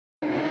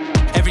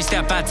Every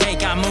step I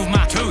take, I move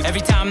my truth. Every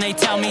time they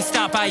tell me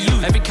stop, I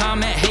use. Every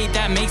comment, hate,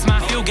 that makes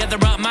my fuel.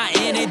 Gather up my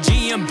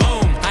energy and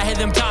boom. I hear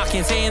them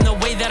talking, saying the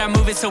way that I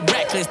move is so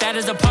reckless. That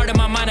is a part of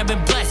my mind I've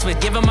been blessed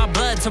with. Giving my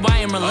blood, so I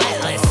am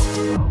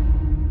relentless.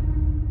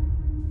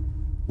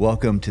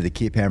 Welcome to the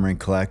Keep Hammering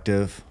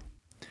Collective.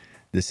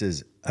 This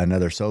is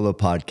another solo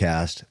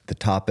podcast. The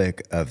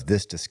topic of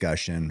this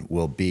discussion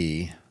will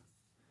be,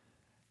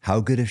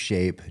 how good of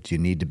shape do you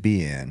need to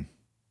be in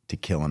to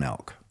kill an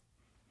elk?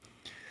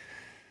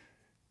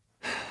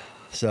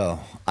 So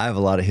I have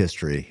a lot of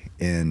history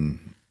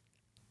in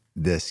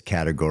this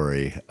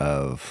category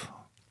of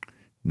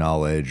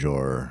knowledge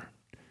or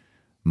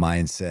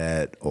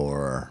mindset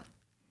or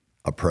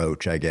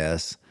approach, I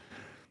guess.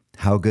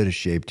 How good a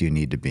shape do you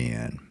need to be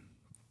in?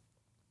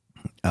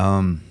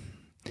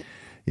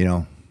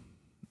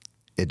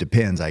 It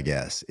depends, I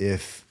guess.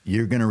 If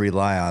you're going to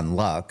rely on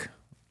luck,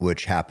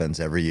 which happens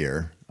every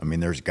year. I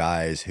mean, there's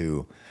guys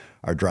who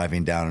are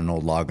driving down an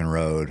old logging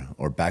road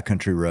or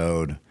backcountry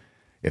road.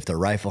 If they're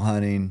rifle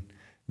hunting,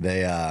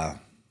 they,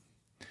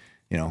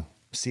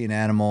 see an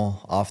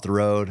animal off the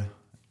road.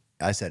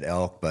 I said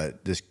elk,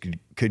 but this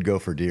could go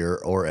for deer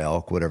or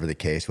elk, whatever the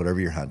case,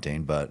 whatever you're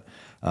hunting. But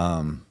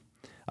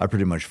I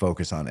pretty much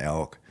focus on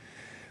elk.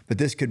 But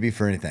this could be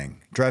for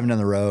anything. Driving down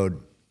the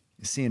road,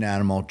 see an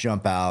animal,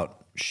 jump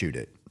out, shoot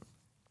it.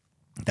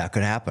 That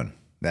could happen.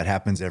 That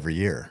happens every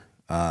year.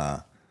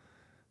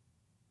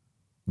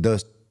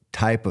 Those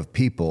type of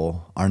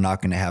people are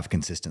not going to have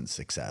consistent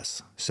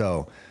success.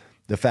 So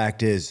the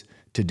fact is,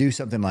 to do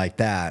something like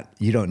that,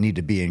 you don't need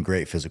to be in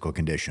great physical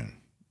condition.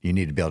 You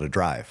need to be able to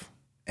drive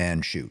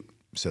and shoot.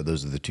 So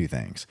those are the two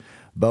things.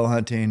 Bow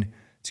hunting,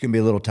 it's going to be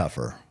a little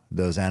tougher.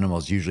 Those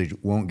animals usually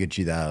won't get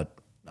you that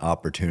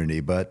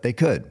opportunity, but they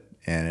could,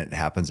 and it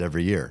happens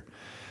every year.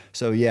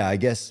 So yeah, I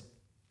guess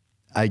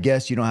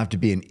you don't have to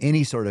be in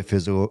any sort of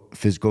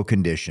physical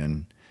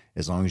condition.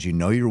 As long as you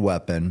know your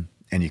weapon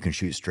and you can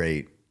shoot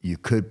straight, you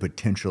could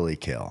potentially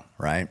kill,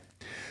 right?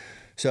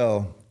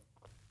 So,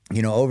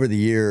 over the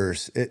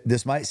years,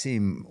 this might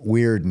seem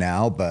weird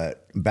now,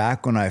 but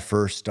back when I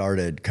first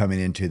started coming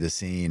into the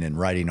scene and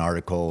writing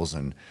articles,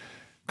 and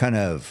kind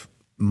of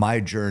my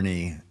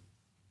journey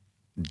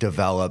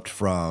developed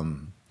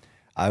from,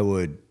 I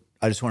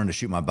just wanted to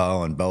shoot my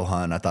bow and bow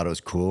hunt. I thought it was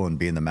cool and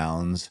be in the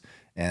mountains.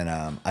 And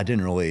I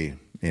didn't really,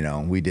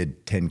 we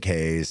did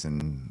 10Ks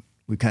and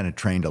we kind of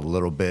trained a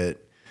little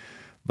bit,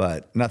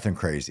 but nothing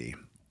crazy.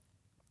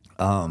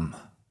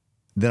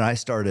 Then I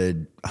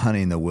started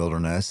hunting the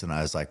wilderness, and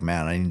I was like,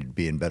 man, I need to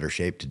be in better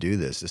shape to do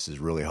this. This is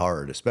really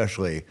hard,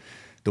 especially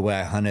the way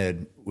I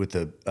hunted with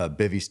a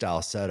bivvy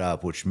style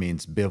setup, which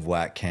means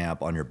bivouac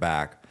camp on your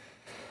back.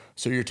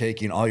 So you're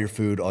taking all your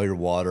food, all your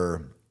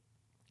water,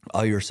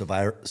 all your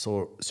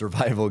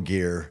survival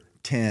gear,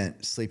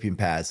 tent, sleeping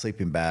pad,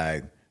 sleeping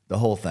bag, the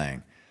whole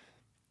thing.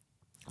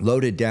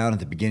 Loaded down at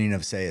the beginning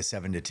of, say, a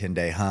 7 to 10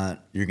 day hunt,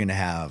 you're going to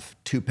have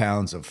 2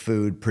 pounds of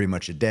food pretty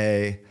much a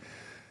day.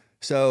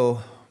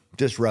 So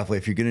just roughly,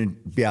 if you're going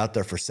to be out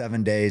there for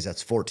 7 days,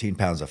 that's 14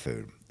 pounds of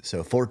food.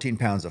 So 14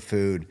 pounds of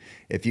food,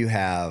 if you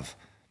have,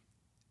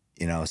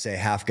 say a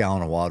half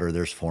gallon of water,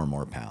 there's 4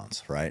 more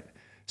pounds, right?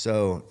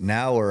 So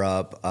now we're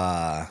up,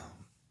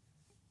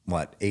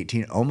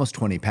 18, almost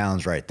 20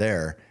 pounds right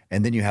there.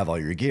 And then you have all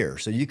your gear.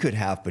 So you could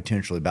have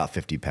potentially about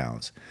 50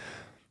 pounds.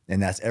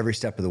 And that's every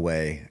step of the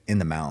way in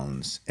the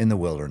mountains, in the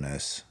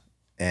wilderness.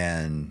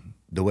 And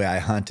the way I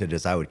hunted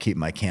is I would keep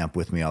my camp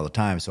with me all the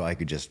time. So I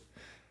could just,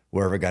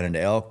 wherever I got into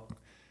elk,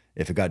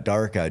 if it got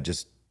dark, I'd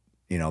just,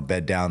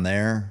 bed down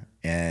there,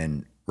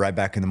 and right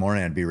back in the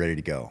morning, I'd be ready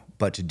to go.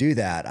 But to do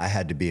that, I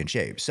had to be in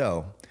shape.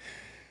 So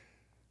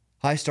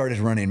I started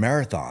running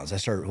marathons.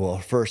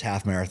 First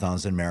half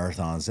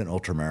marathons, then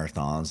ultra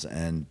marathons.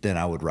 And then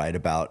I would write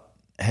about,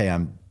 hey,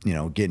 I'm,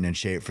 getting in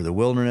shape for the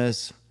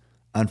wilderness,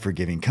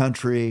 unforgiving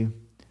country.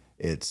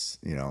 It's,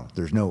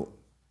 there's no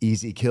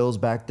easy kills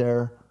back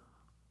there.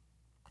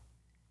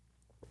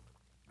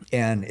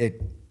 And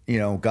it,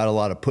 got a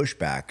lot of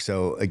pushback.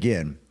 So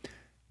again,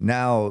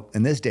 now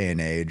in this day and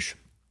age,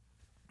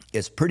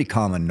 it's pretty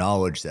common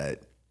knowledge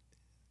that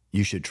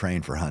you should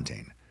train for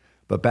hunting.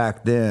 But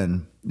back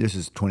then, this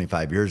is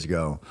 25 years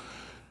ago,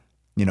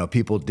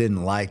 people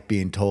didn't like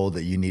being told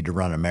that you need to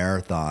run a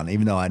marathon.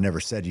 Even though I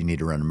never said you need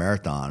to run a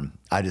marathon,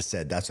 I just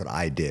said that's what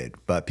I did.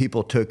 But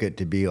people took it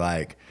to be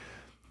like,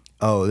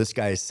 oh, this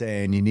guy is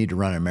saying you need to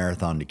run a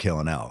marathon to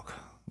kill an elk,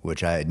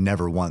 which I had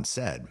never once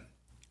said.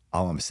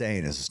 All I'm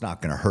saying is it's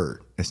not going to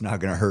hurt. It's not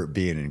going to hurt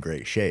being in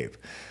great shape.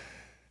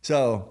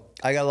 So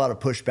I got a lot of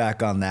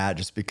pushback on that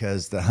just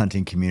because the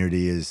hunting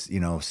community is,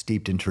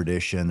 steeped in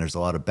tradition. There's a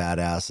lot of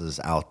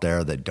badasses out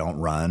there that don't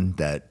run,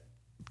 that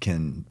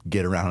can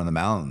get around in the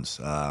mountains.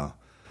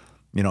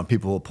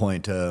 People will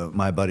point to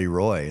my buddy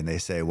Roy and they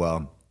say,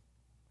 well,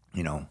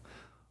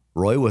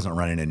 Roy wasn't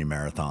running any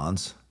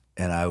marathons.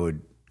 And I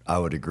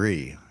would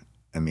agree.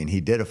 I mean,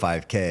 he did a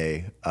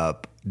 5K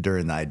up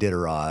during the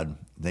Iditarod.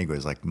 I think it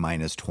was like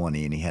minus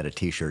 20, and he had a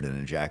t-shirt and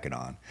a jacket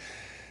on.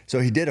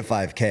 So he did a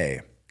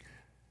 5K.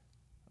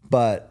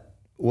 But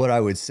what I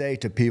would say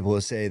to people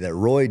is say that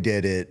Roy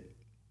did it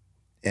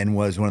and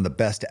was one of the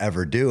best to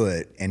ever do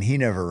it, and he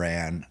never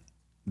ran.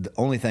 The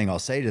only thing I'll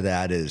say to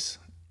that is,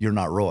 you're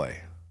not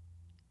Roy.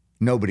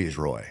 Nobody's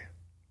Roy.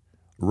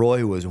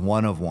 Roy was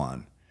one of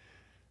one.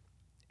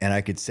 And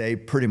I could say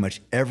pretty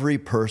much every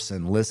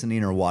person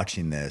listening or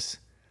watching this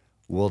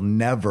will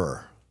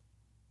never,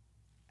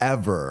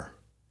 ever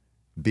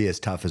be as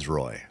tough as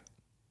Roy,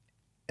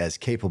 as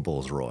capable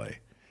as Roy,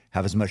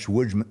 have as much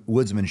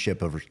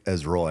woodsmanship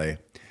as Roy,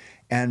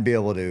 and be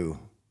able to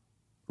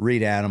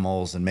read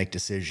animals and make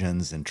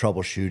decisions and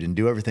troubleshoot and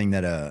do everything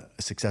that a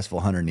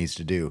successful hunter needs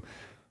to do.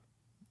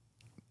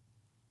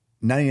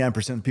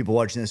 99% of people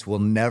watching this will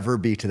never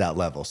be to that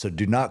level. So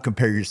do not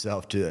compare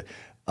yourself to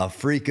a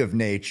freak of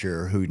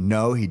nature who,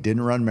 no, he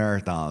didn't run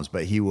marathons,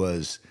 but he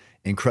was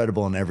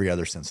incredible in every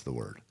other sense of the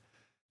word.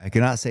 I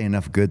cannot say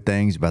enough good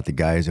things about the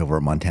guys over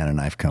at Montana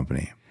Knife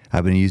Company.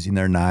 I've been using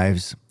their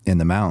knives in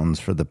the mountains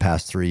for the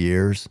past 3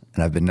 years,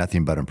 and I've been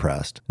nothing but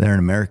impressed. They're an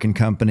American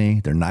company.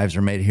 Their knives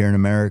are made here in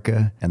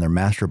America, and their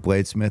master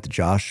bladesmith,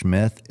 Josh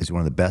Smith, is one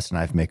of the best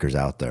knife makers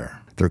out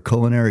there. Their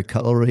culinary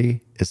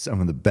cutlery is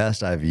some of the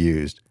best I've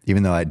used,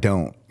 even though I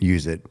don't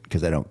use it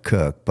because I don't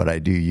cook, but I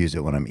do use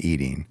it when I'm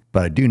eating.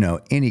 But I do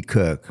know any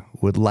cook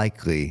would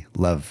likely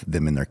love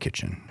them in their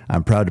kitchen.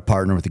 I'm proud to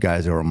partner with the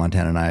guys over at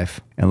Montana Knife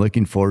and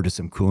looking forward to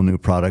some cool new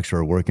products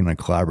we're working on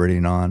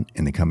collaborating on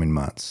in the coming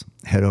months.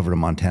 Head over to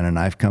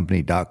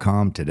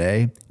montanaknifecompany.com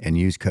today and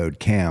use code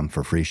CAM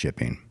for free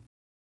shipping.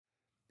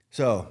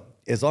 So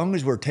as long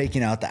as we're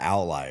taking out the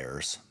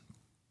outliers,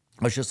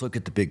 let's just look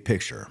at the big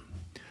picture.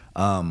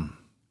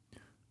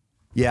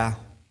 Yeah,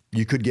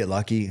 you could get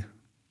lucky.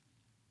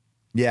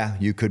 Yeah,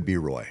 you could be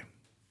Roy.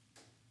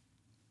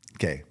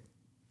 Okay,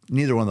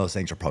 neither one of those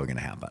things are probably going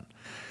to happen.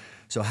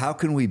 So how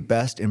can we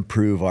best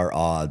improve our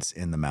odds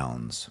in the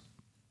mountains?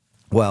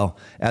 Well,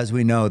 as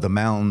we know, the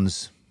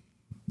mountains,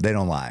 they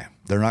don't lie.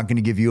 They're not going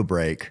to give you a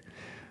break.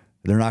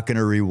 They're not going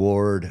to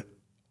reward,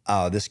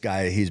 oh, this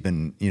guy, he's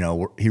been,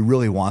 he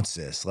really wants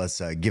this. Let's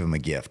give him a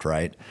gift,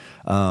 right?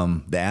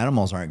 The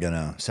animals aren't going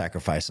to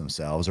sacrifice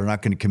themselves. They're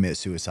not going to commit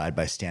suicide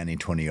by standing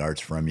 20 yards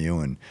from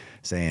you and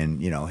saying,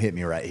 hit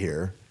me right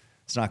here.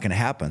 It's not going to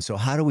happen. So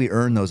how do we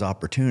earn those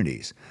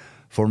opportunities?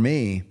 For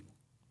me,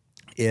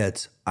 I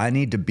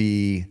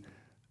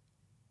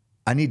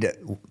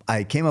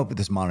came up with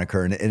this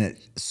moniker, and it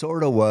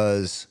sort of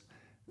was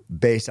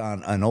based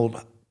on an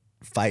old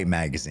fight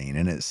magazine,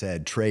 and it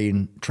said,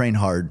 train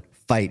hard,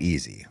 fight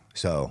easy.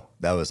 So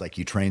that was like,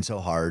 you train so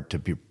hard to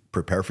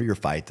prepare for your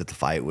fight that the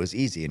fight was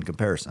easy in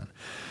comparison.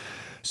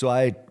 So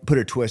I put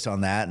a twist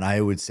on that, and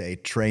I would say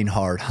train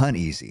hard, hunt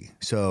easy.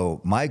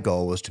 So my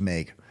goal was to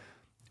make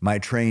my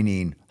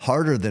training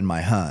harder than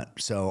my hunt.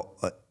 So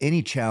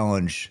any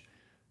challenge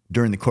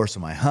during the course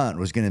of my hunt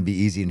was going to be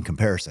easy in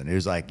comparison. It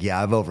was like,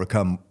 yeah, I've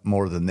overcome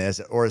more than this.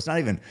 Or it's not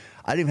even,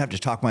 I didn't even have to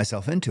talk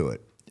myself into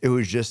it. It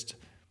was just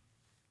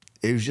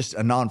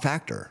a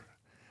non-factor.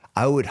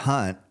 I would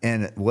hunt,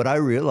 and what I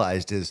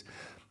realized is,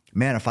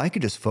 man, if I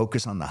could just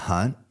focus on the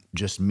hunt,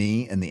 just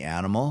me and the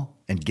animal,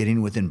 and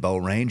getting within bow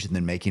range and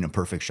then making a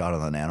perfect shot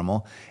on an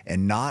animal,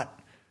 and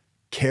not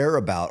care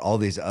about all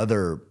these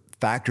other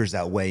factors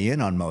that weigh in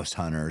on most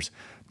hunters,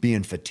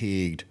 being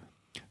fatigued,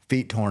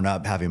 feet torn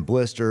up, having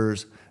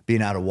blisters,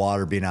 being out of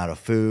water, being out of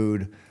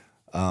food,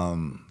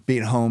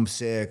 being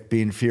homesick,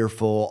 being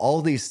fearful,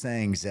 all these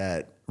things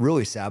that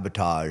really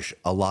sabotage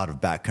a lot of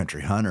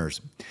backcountry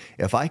hunters.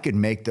 If I could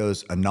make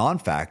those a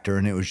non-factor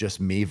and it was just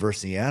me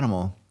versus the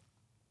animal,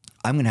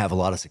 I'm going to have a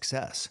lot of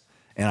success.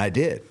 And I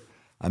did.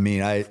 I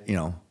mean, I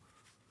don't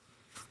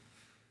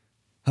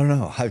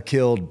know.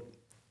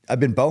 I've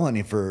been bow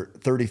hunting for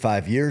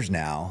 35 years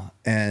now,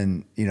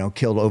 and,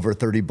 killed over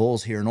 30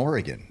 bulls here in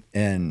Oregon.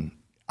 And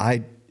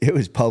it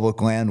was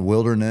public land,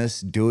 wilderness,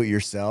 do it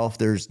yourself.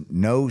 There's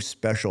no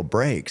special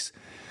breaks.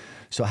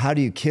 So how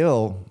do you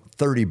kill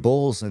 30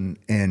 bulls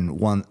in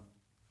one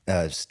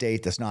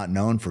state that's not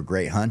known for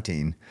great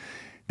hunting,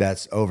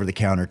 that's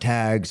over-the-counter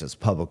tags, that's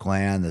public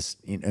land,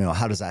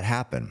 how does that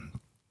happen?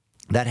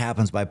 That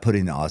happens by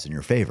putting the odds in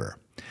your favor.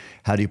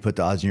 How do you put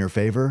the odds in your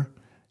favor?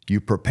 You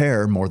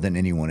prepare more than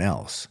anyone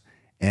else.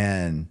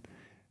 And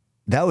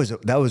that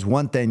was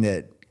one thing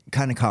that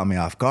kind of caught me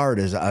off guard,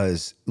 as I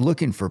was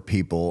looking for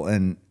people,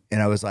 and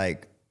I was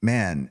like,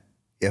 man,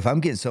 if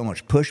I'm getting so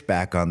much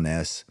pushback on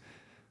this,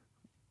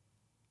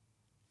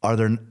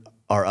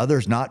 are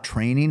others not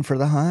training for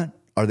the hunt?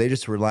 Are they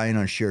just relying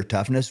on sheer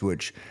toughness,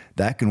 which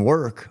that can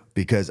work,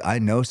 because I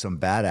know some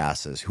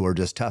badasses who are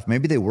just tough.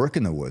 Maybe they work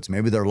in the woods.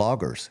 Maybe they're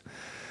loggers.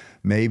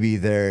 Maybe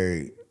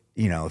they're,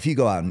 if you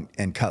go out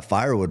and cut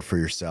firewood for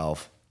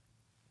yourself,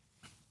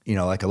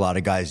 like a lot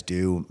of guys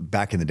do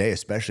back in the day,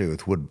 especially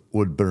with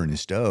wood burning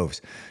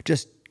stoves,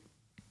 just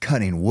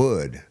cutting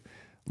wood,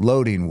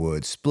 loading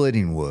wood,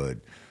 splitting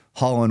wood,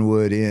 hauling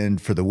wood in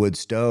for the wood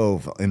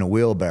stove in a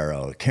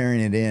wheelbarrow,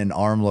 carrying it in,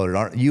 arm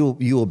loaded. You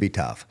will be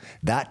tough.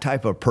 That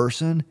type of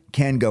person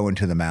can go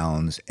into the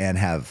mountains and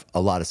have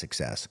a lot of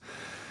success.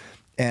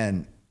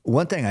 And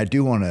one thing I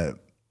do want to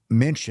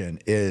mention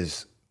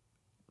is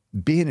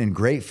being in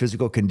great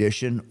physical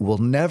condition will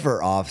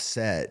never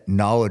offset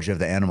knowledge of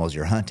the animals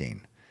you're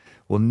hunting,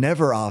 will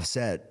never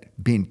offset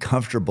being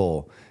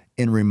comfortable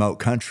in remote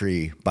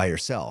country by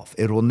yourself.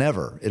 It'll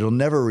never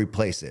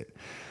replace it.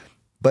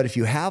 But if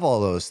you have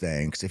all those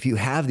things, if you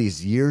have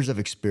these years of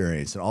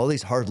experience and all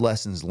these hard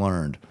lessons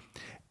learned,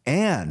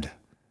 and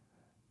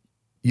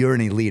you're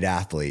an elite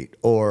athlete,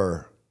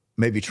 or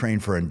maybe train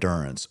for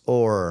endurance,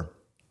 or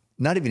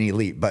not even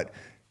elite, but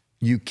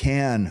you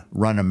can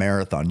run a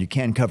marathon, you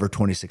can cover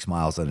 26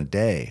 miles in a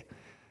day,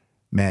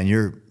 man,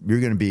 you're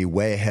going to be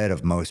way ahead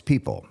of most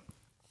people.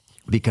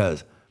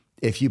 Because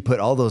if you put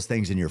all those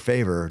things in your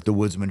favor, the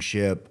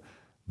woodsmanship,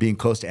 being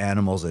close to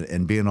animals,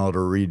 and being able to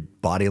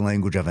read body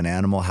language of an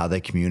animal, how they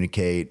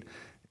communicate,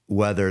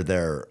 whether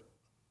they're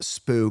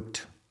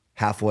spooked,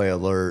 halfway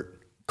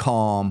alert,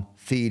 calm,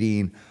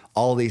 feeding,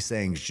 all these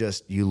things,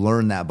 just you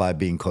learn that by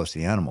being close to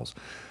the animals.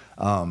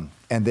 And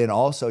then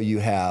also you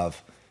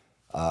have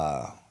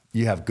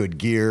good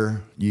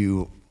gear.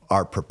 You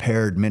are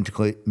prepared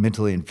mentally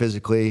and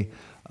physically.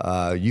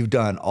 You've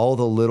done all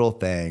the little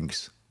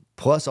things,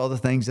 plus all the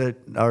things that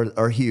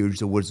are huge,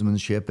 the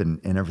woodsmanship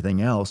and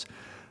everything else.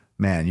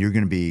 Man,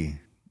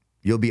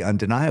 you'll be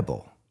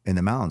undeniable in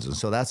the mountains. And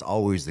so that's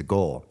always the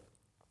goal.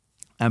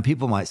 And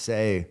people might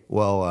say,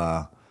 well,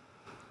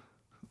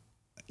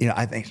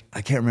 I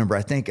can't remember.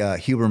 I think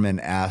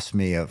Huberman asked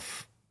me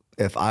if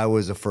I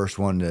was the first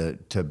one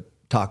to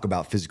talk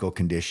about physical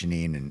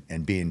conditioning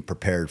and being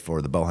prepared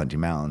for the bow hunting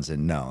mountains.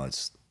 And no,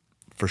 it's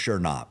for sure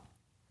not.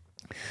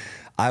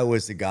 I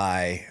was the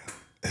guy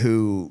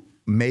who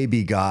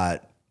maybe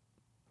got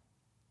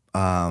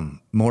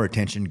more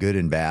attention, good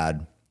and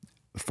bad,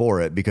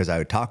 for it because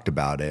I talked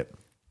about it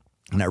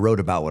and I wrote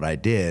about what I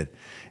did,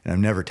 and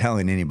I'm never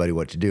telling anybody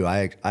what to do.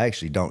 I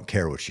actually don't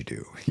care what you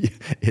do.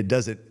 It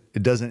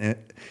doesn't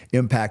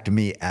impact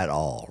me at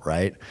all,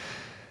 right?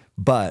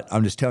 But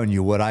I'm just telling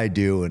you what I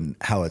do and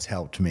how it's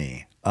helped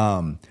me.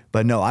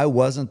 But no, I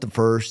wasn't the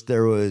first.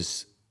 There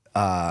was,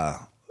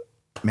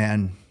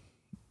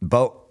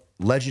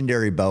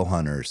 legendary bow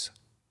hunters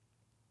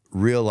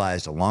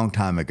realized a long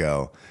time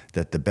ago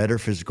that the better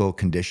physical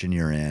condition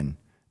you're in,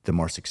 the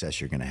more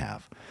success you're going to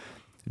have.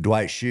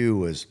 Dwight Schrute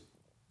was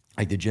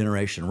like the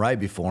generation right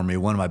before me,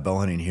 one of my bow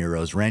hunting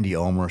heroes. Randy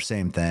Ulmer,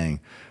 same thing.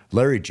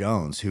 Larry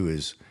Jones, who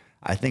is,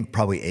 I think,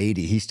 probably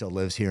 80. He still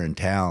lives here in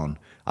town.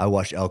 I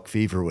watched elk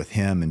fever with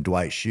him and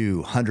Dwight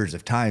Schrute hundreds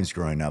of times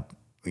growing up,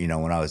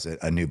 when I was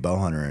a new bow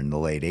hunter in the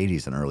late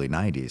 80s and early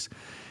 90s.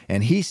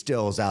 And he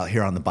still is out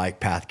here on the bike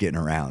path getting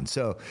around.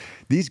 So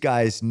these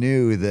guys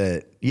knew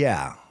that,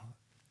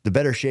 the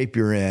better shape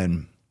you're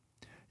in,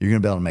 you're going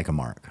to be able to make a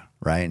mark,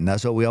 right? And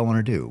that's what we all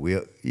want to do.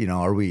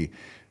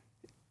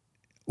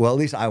 Well, at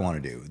least I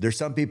want to do. There's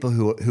some people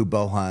who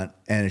bow hunt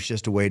and it's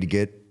just a way to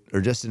get,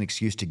 or just an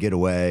excuse to get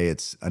away.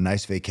 It's a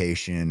nice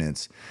vacation.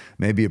 It's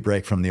maybe a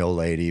break from the old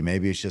lady.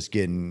 Maybe it's just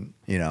getting,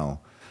 you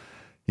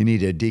need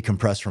to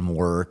decompress from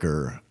work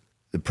or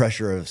the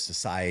pressure of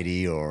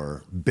society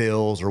or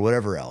bills or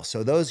whatever else.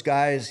 So those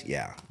guys,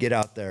 get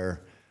out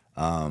there,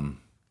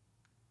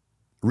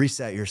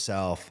 reset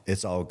yourself.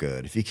 It's all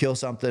good. If you kill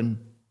something,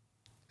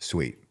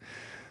 sweet.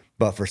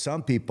 But for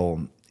some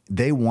people,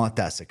 they want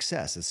that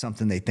success. It's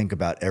something they think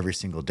about every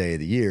single day of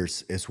the year.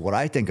 It's what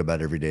I think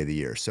about every day of the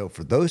year. So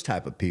for those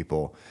type of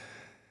people,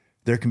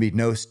 there can be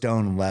no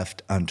stone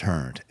left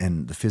unturned.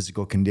 And the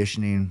physical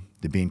conditioning,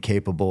 the being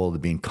capable, the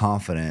being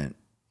confident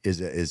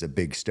is a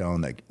big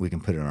stone that we can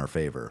put in our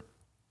favor.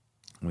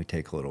 Let me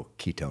take a little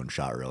ketone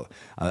shot real.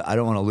 I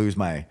don't want to lose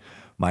my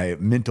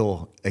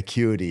mental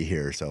acuity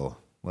here, so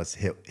let's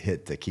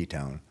hit the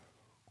ketone.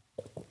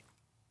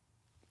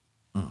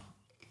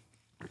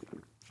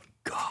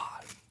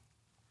 God.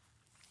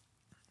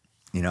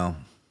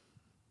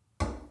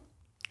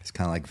 It's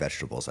kind of like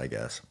vegetables, I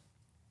guess.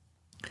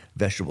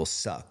 Vegetables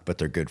suck, but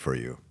they're good for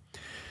you.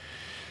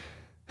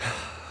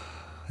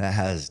 That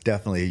has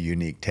definitely a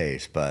unique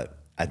taste, but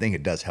I think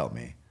it does help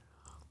me.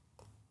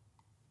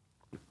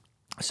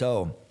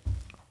 So,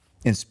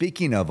 and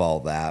speaking of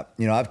all that,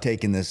 I've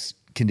taken this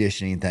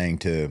conditioning thing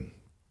to,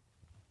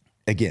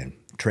 again,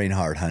 train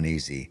hard, hunt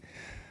easy.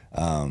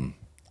 I'm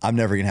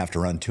never going to have to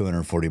run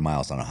 240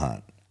 miles on a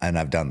hunt. And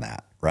I've done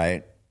that,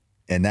 right?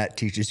 And that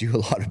teaches you a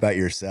lot about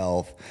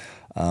yourself,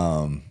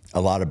 a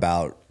lot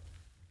about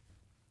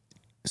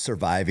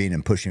surviving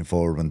and pushing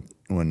forward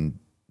when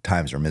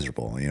times are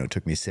miserable. It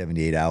took me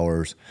 78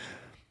 hours,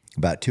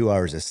 about 2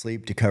 hours of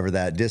sleep to cover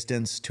that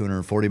distance,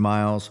 240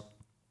 miles.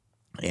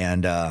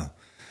 And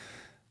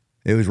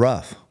it was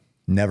rough.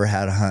 Never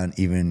had a hunt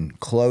even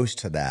close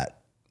to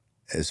that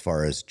as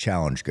far as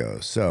challenge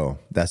goes. So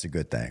that's a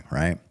good thing,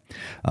 right?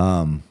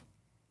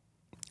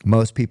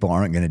 Most people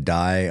aren't going to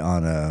die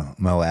on a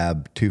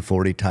Moab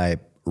 240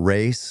 type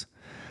race,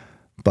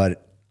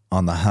 but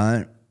on the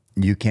hunt,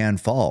 you can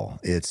fall.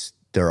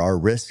 There are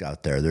risks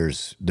out there.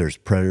 There's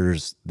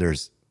predators.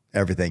 There's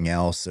everything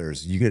else.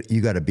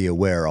 You got to be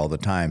aware all the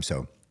time.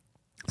 So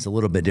it's a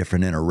little bit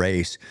different in a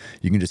race.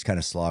 You can just kind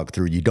of slog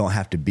through. You don't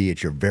have to be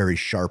at your very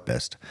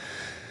sharpest.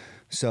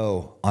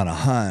 So on a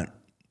hunt,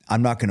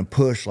 I'm not going to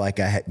push like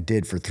I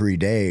did for 3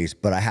 days,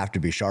 but I have to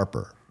be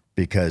sharper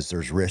because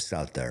there's risks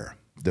out there.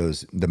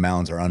 The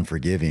mountains are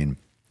unforgiving.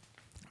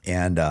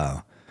 And,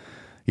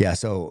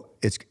 so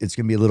it's going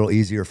to be a little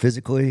easier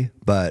physically,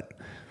 but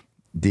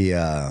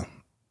the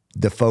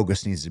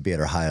focus needs to be at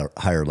a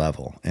higher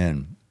level.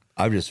 And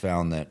I've just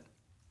found that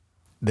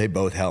they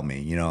both help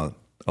me. You know,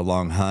 a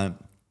long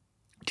hunt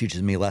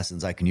teaches me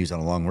lessons I can use on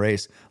a long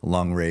race. A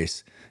long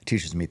race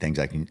teaches me things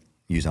I can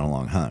use on a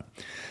long hunt.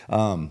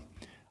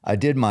 I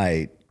did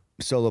my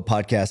solo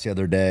podcast the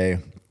other day.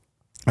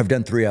 I've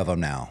done 3 of them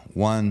now.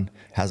 One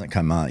hasn't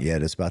come out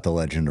yet. It's about the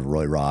legend of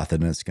Roy Roth,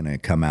 and it's going to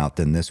come out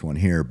then this one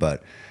here.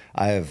 But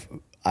I've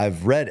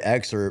read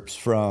excerpts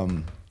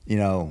from, you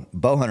know,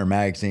 Bowhunter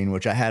magazine,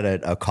 which I had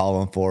a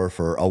column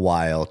for a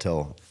while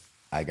till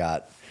I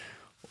got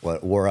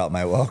what wore out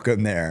my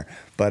welcome there.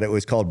 But it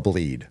was called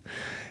Bleed.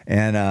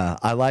 And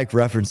I like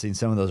referencing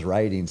some of those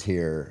writings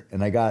here.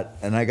 And I got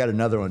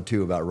another one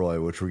too about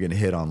Roy, which we're going to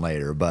hit on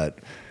later. But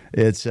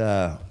it's,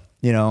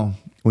 you know,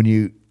 when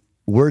you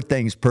word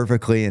things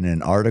perfectly in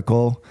an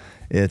article,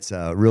 it's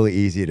really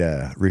easy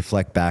to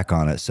reflect back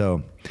on it.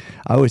 So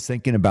I was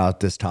thinking about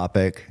this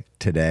topic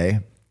today,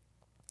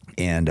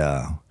 and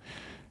I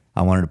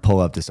wanted to pull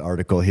up this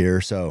article here.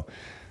 So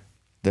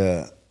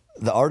the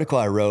article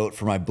I wrote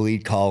for my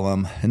Bleed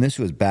column, and this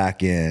was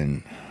back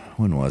in,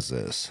 when was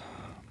this?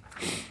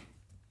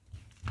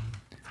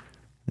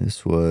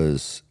 This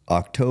was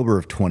October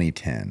of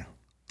 2010.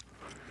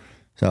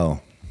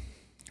 So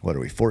what are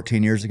we,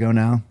 14 years ago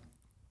now?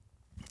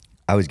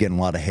 I was getting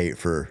a lot of hate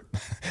for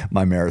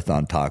my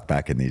marathon talk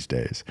back in these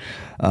days.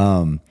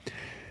 The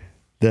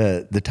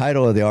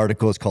title of the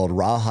article is called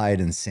Rawhide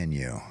and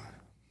Sinew.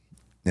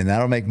 And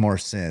that'll make more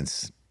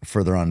sense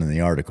further on in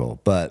the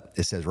article. But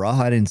it says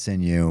Rawhide and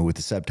Sinew with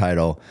the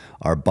subtitle,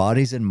 Our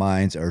Bodies and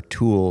Minds are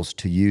Tools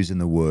to Use in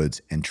the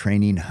Woods, and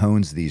Training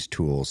Hones These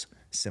Tools.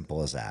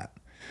 Simple as that.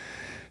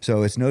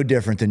 So it's no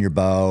different than your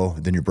bow,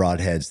 than your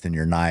broadheads, than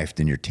your knife,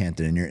 than your tent,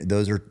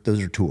 those are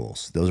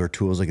tools. Those are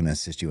tools that can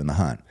assist you in the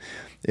hunt.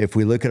 If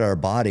we look at our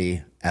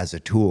body as a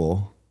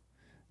tool,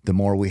 the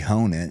more we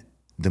hone it,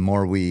 the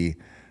more we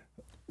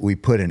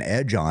put an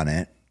edge on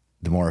it,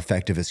 the more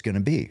effective it's going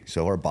to be.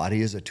 So our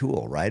body is a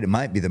tool, right? It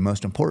might be the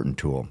most important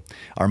tool.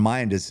 Our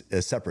mind is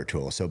a separate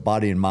tool. So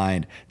body and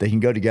mind, they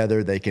can go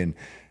together. They can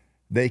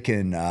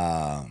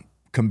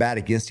combat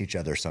against each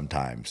other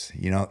sometimes.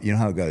 You know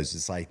how it goes.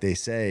 It's like they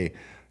say,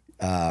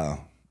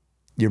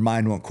 your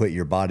mind won't quit,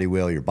 your body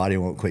will. Your body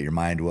won't quit, your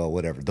mind will.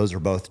 Whatever. Those are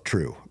both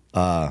true.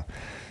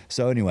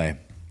 So anyway,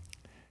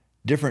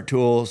 different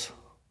tools.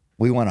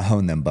 We want to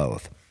hone them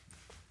both.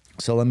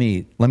 So let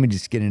me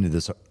just get into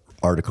this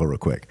article real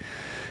quick.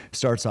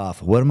 Starts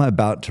off, what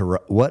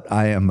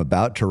I am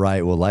about to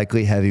write will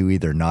likely have you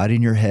either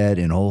nodding your head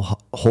in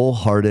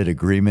wholehearted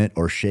agreement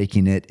or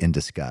shaking it in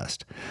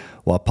disgust,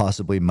 while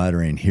possibly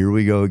muttering, "Here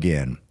we go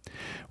again."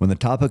 When the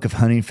topic of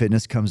hunting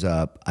fitness comes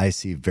up, I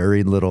see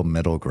very little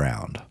middle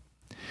ground.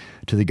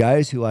 To the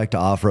guys who like to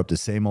offer up the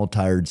same old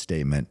tired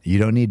statement, you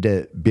don't need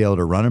to be able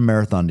to run a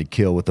marathon to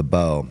kill with a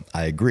bow,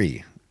 I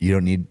agree. You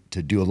don't need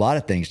to do a lot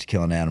of things to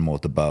kill an animal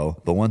with a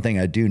bow, but one thing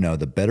I do know,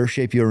 the better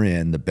shape you're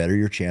in, the better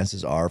your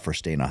chances are for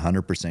staying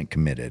 100%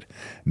 committed,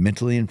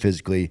 mentally and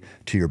physically,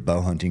 to your bow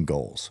hunting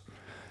goals.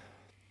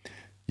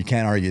 You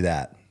can't argue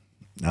that.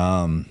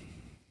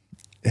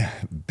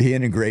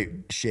 Being in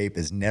great shape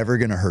is never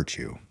going to hurt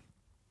you.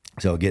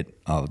 So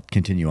I'll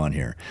continue on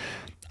here.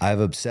 I've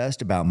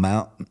obsessed about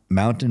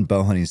mountain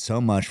bow hunting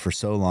so much for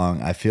so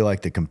long, I feel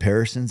like the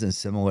comparisons and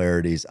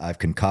similarities I've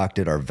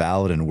concocted are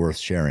valid and worth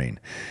sharing.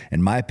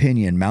 In my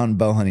opinion, mountain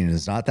bow hunting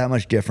is not that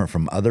much different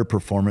from other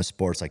performance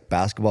sports like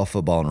basketball,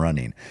 football, and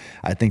running.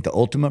 I think the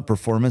ultimate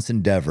performance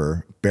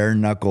endeavor, bare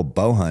knuckle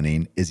bow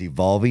hunting, is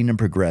evolving and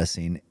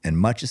progressing in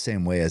much the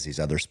same way as these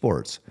other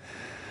sports.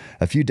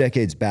 A few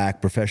decades back,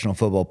 professional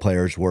football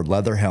players wore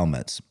leather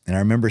helmets, and I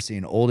remember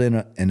seeing an old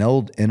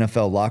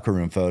NFL locker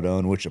room photo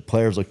in which the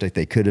players looked like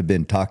they could have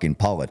been talking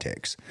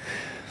politics.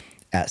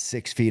 At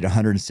 6 feet,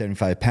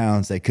 175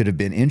 pounds, they could have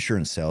been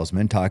insurance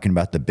salesmen talking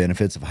about the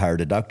benefits of higher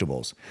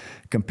deductibles.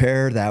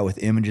 Compare that with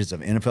images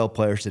of NFL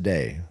players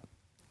today.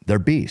 They're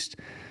beasts.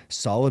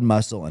 Solid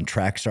muscle and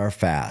track star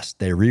fast.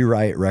 They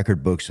rewrite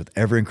record books with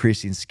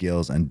ever-increasing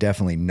skills and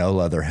definitely no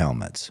leather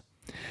helmets.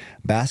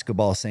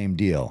 Basketball, same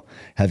deal.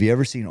 Have you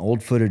ever seen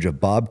old footage of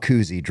Bob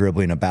Cousy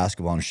dribbling a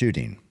basketball and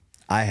shooting?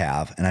 I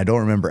have, and I don't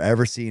remember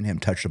ever seeing him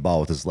touch the ball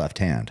with his left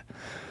hand.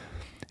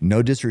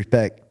 No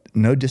disrespect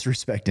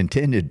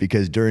intended,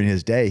 because during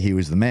his day, he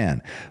was the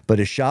man. But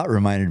his shot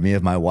reminded me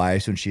of my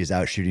wife's when she is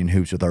out shooting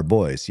hoops with our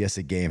boys. Yes,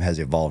 the game has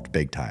evolved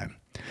big time.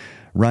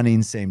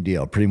 Running, same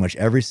deal. Pretty much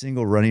every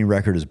single running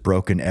record is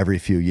broken every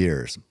few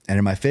years. And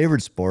in my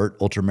favorite sport,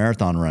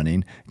 ultramarathon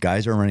running,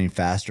 guys are running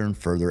faster and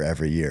further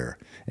every year.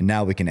 And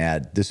now we can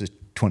add, this is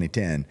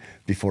 2010,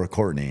 before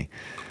Courtney.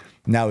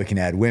 Now we can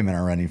add women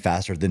are running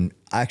faster than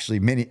actually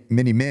many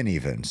men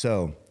even.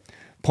 So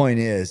point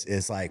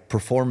is like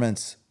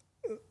performance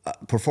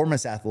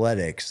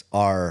athletics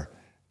are,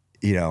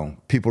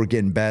 people are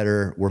getting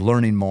better. We're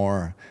learning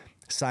more.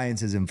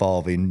 science is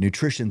evolving,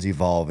 nutrition's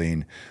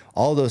evolving,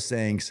 all those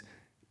things,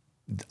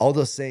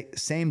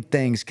 same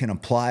things can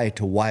apply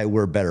to why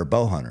we're better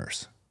bow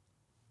hunters.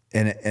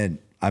 And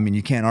I mean,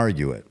 you can't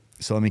argue it.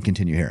 So let me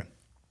continue here.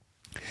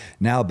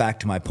 Now back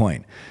to my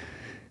point.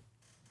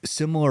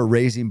 Similar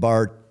raising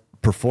bar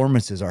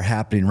performances are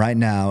happening right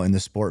now in the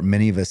sport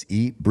many of us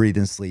eat, breathe,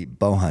 and sleep,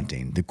 bow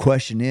hunting. The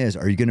question is,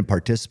 are you going to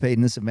participate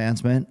in this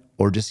advancement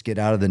or just get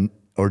out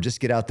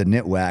the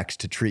knit wax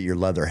to treat your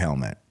leather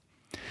helmet?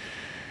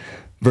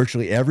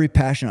 Virtually every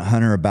passionate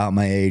hunter about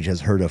my age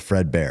has heard of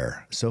Fred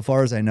Bear. So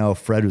far as I know,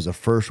 Fred was the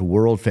first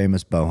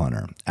world-famous bow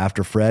hunter.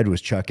 After Fred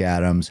was Chuck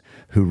Adams,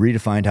 who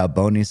redefined how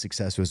bow hunting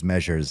success was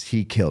measured as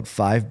he killed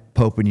 5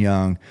 Pope and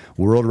Young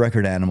world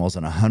record animals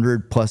and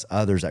 100 plus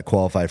others that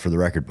qualified for the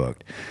record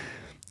book.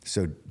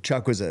 So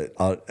Chuck was an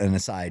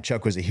aside,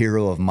 Chuck was a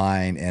hero of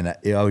mine, and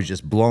I was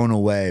just blown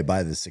away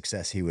by the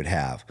success he would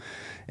have.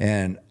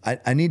 And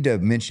I need to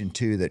mention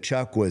too that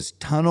Chuck was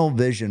tunnel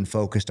vision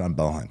focused on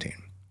bow hunting.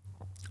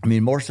 I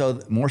mean, more so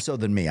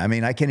than me. I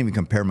mean, I can't even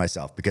compare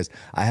myself because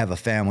I have a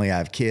family, I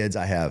have kids,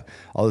 I have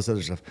all this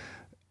other stuff.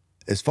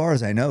 As far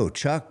as I know,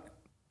 Chuck,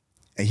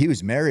 he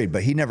was married,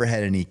 but he never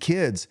had any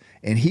kids,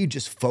 and he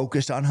just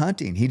focused on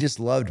hunting. He just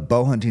loved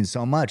bow hunting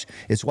so much.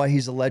 It's why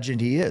he's the legend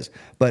he is.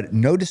 But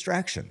no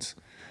distractions.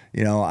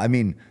 You know, I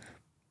mean,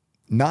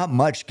 not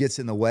much gets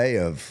in the way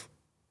of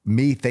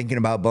me thinking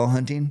about bow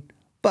hunting,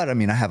 but I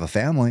mean, I have a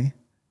family.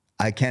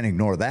 I can't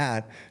ignore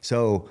that.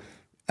 So,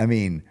 I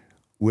mean,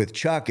 with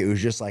Chuck, it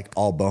was just like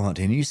all bow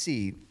hunting. You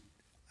see,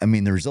 I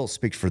mean, the results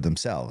speak for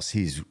themselves.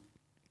 He's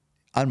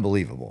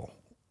unbelievable.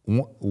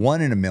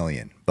 1 in a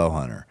million bow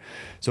hunter.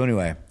 So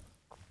anyway,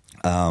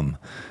 and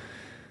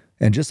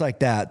just like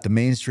that, the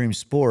mainstream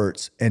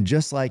sports, and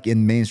just like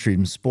in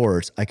mainstream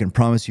sports, I can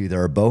promise you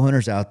there are bow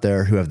hunters out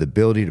there who have the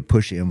ability to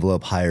push the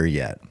envelope higher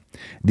yet.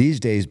 These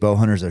days, bow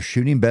hunters are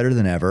shooting better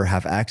than ever,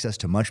 have access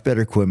to much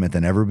better equipment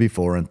than ever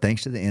before, and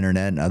thanks to the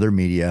internet and other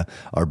media,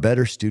 are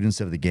better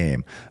students of the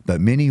game. But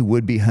many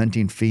would-be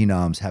hunting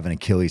phenoms have an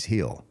Achilles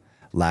heel: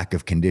 lack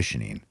of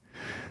conditioning.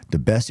 The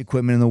best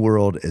equipment in the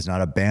world is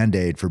not a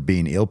Band-Aid for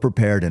being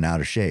ill-prepared and out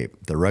of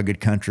shape. The rugged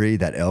country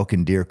that elk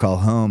and deer call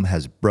home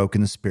has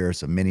broken the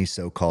spirits of many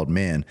so-called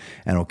men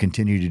and will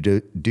continue to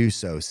do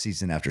so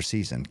season after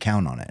season.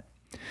 Count on it.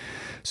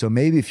 So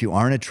maybe if you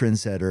aren't a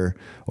trendsetter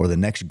or the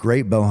next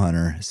great bow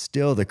hunter,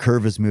 still the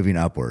curve is moving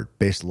upward,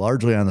 based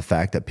largely on the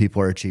fact that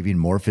people are achieving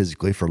more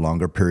physically for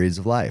longer periods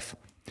of life.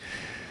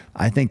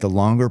 I think the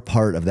longer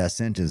part of that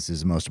sentence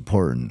is the most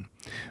important.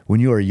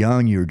 When you are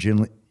young, you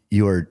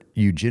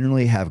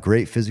generally have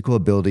great physical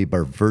ability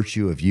by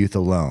virtue of youth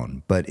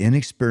alone, but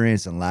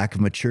inexperience and lack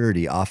of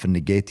maturity often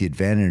negate the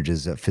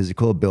advantages of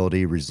physical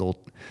ability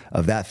resulting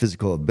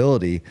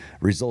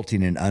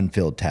in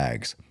unfilled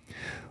tags.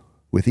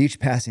 With each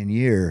passing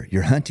year,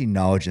 your hunting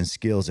knowledge and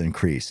skills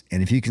increase,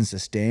 and if you can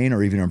sustain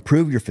or even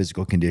improve your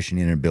physical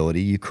conditioning and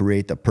ability, you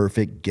create the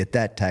perfect get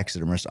that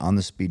taxidermist on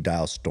the speed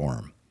dial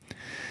storm.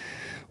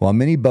 While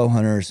many bow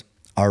hunters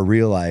are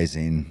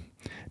realizing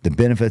the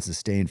benefits of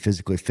staying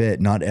physically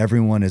fit, not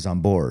everyone is on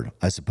board.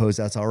 I suppose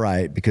that's all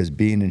right, because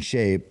being in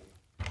shape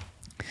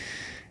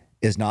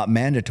is not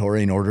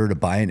mandatory in order to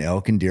buy an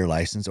elk and deer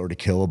license or to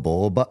kill a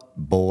bull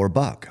or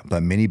buck.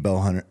 But many bow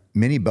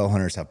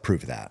hunters have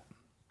proved that.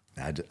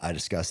 I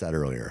discussed that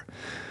earlier.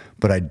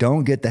 But I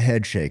don't get the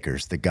head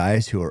shakers, the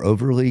guys who are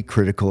overly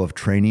critical of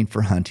training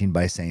for hunting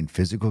by saying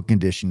physical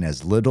conditioning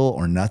has little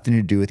or nothing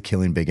to do with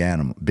killing big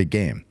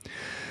game.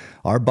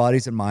 Our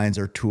bodies and minds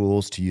are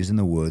tools to use in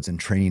the woods, and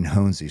training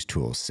hones these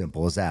tools.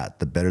 Simple as that.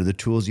 The better the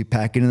tools you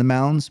pack into the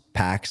mountains,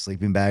 pack,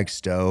 sleeping bag,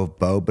 stove,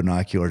 bow,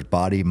 binoculars,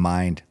 body,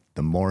 mind,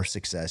 the more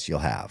success you'll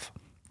have.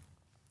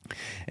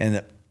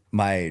 And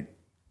my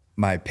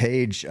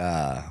page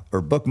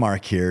or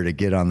bookmark here to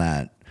get on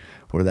that,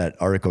 where that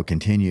article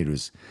continued,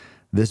 was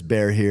this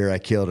bear here I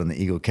killed in the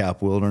Eagle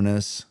Cap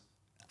Wilderness.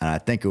 And I'm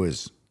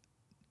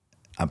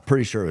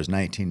pretty sure it was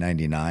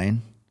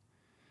 1999.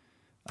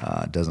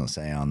 It doesn't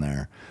say on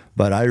there.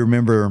 But I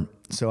remember,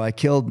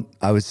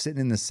 I was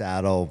sitting in the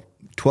saddle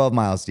 12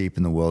 miles deep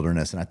in the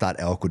wilderness, and I thought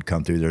elk would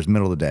come through. There's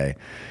middle of the day.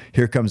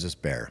 Here comes this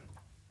bear.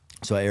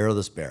 So I arrow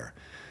this bear.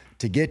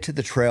 To get to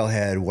the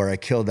trailhead where I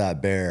killed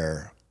that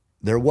bear,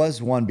 there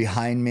was one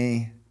behind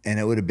me, and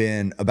it would have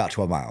been about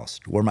 12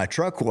 miles. Where my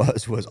truck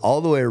was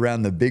all the way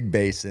around the big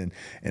basin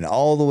and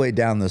all the way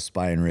down the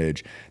spine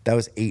ridge. That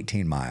was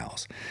 18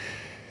 miles.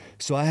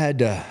 So I had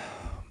to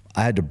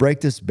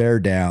break this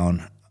bear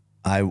down.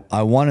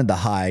 I wanted the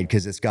hide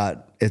because it's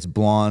got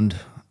blonde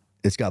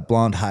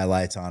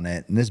highlights on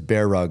it. And this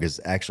bear rug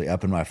is actually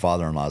up in my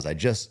father and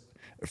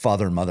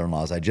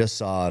mother-in-law's. I just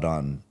saw it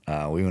on,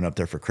 we went up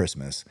there for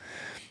Christmas,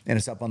 and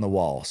it's up on the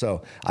wall.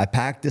 So I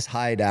packed this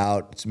hide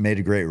out. It's made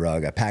a great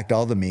rug. I packed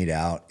all the meat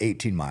out,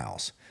 18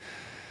 miles.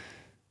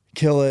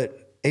 Kill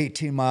it,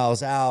 18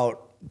 miles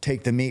out,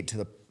 take the meat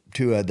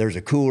there's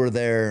a cooler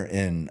there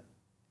in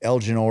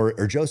Elgin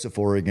or Joseph,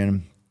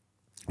 Oregon,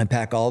 and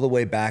pack all the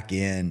way back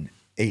in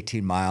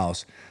 18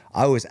 miles.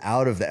 I was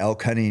out of the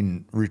elk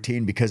hunting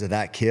routine because of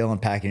that kill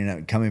and packing it up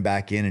and coming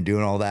back in and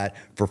doing all that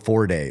for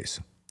 4 days.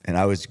 And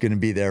I was going to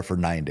be there for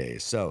 9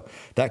 days. So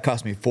that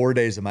cost me 4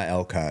 days of my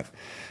elk hunt.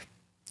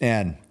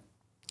 And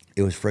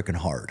it was freaking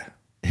hard.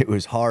 It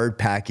was hard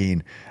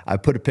packing. I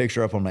put a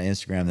picture up on my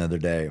Instagram the other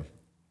day, and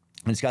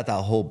it's got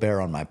that whole bear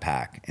on my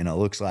pack. And it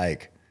looks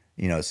like,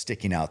 you know,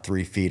 sticking out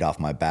 3 feet off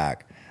my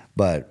back.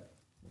 But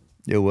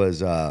it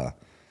was,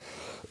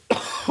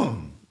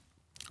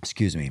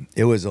 excuse me,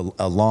 it was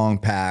a long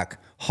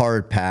pack,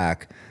 hard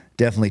pack,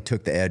 definitely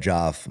took the edge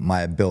off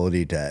my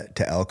ability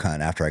to elk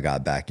hunt after I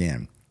got back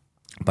in.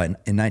 But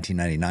in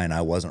 1999,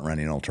 I wasn't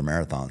running ultra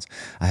marathons.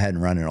 I hadn't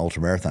run an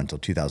ultra marathon until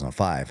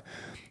 2005.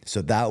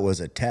 So that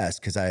was a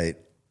test because I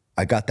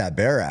got that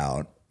bear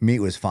out. Meat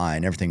was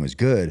fine. Everything was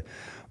good.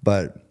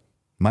 But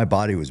my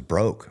body was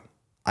broke.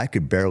 I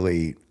could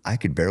barely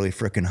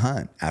frickin'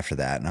 hunt after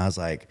that. And I was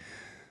like,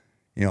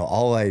 you know,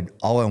 all I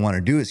want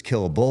to do is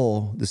kill a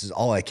bull. This is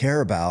all I care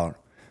about.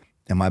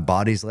 And my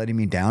body's letting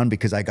me down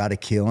because I got a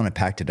kill and I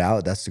packed it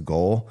out. That's the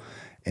goal.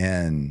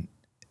 And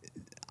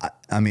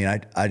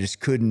I just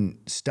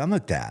couldn't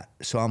stomach that.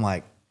 So I'm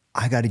like,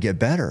 I got to get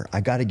better.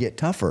 I got to get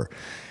tougher.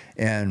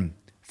 And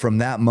from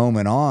that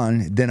moment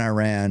on, then I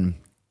ran,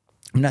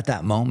 not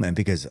that moment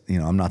because, you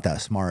know, I'm not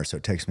that smart. So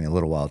it takes me a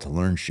little while to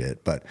learn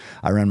shit, but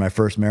I ran my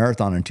first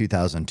marathon in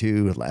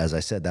 2002. As I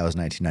said, that was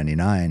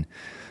 1999.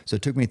 So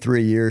it took me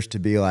 3 years to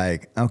be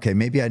like, okay,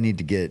 maybe I need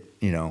to get,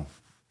 you know,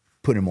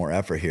 put in more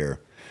effort here.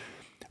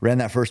 Ran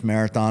that first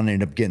marathon,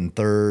 ended up getting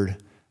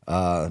third,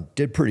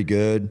 did pretty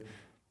good.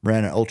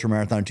 Ran an ultra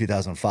marathon in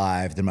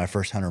 2005, then my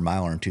first 100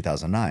 miler in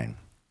 2009.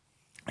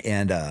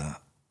 Yeah,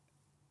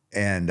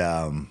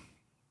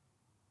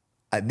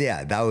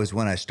 that was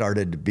when I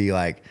started to be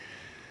like,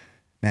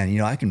 man, you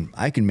know, I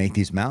can make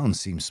these mountains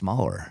seem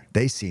smaller.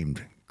 They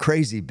seemed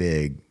crazy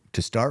big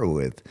to start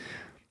with.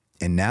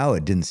 And now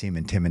it didn't seem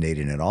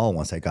intimidating at all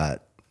once I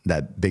got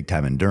that big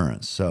time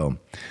endurance. So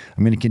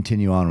I'm going to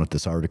continue on with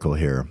this article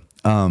here.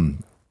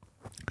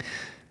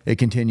 It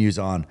continues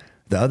on.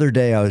 The other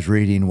day I was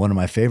reading one of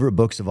my favorite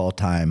books of all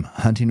time,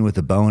 Hunting with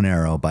a Bow and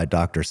Arrow by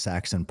Dr.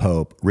 Saxon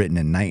Pope, written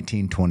in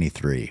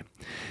 1923.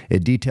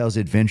 It details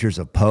the adventures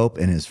of Pope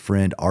and his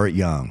friend Art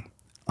Young.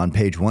 On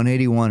page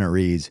 181 it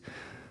reads,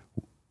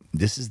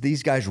 this is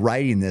these guys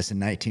writing this in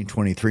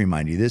 1923,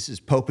 mind you. This is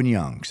Pope and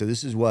Young. So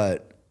this is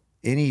what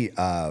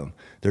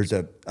there's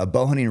a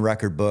bow hunting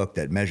record book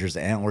that measures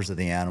the antlers of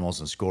the animals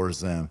and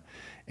scores them.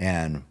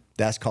 And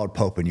that's called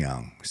Pope and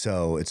Young.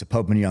 So it's a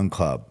Pope and Young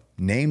club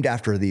named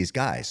after these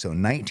guys. So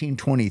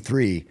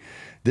 1923,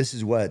 this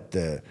is what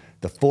the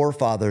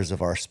forefathers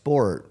of our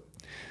sport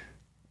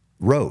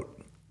wrote.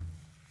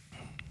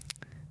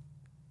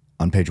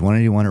 On page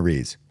 181, it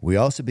reads, we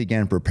also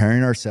began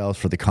preparing ourselves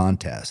for the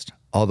contest.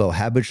 Although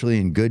habitually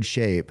in good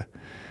shape,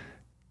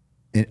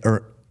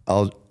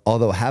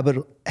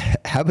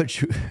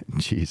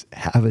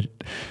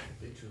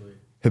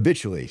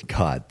 habitually,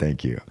 God,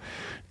 thank you.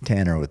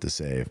 Tanner with the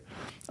save.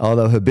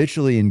 Although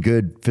habitually in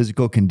good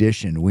physical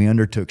condition, we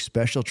undertook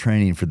special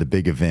training for the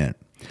big event.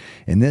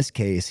 In this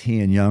case, he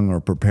and Young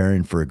were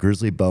preparing for a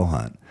grizzly bow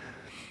hunt.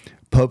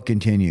 Pope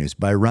continues,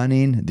 by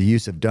running, the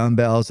use of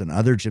dumbbells and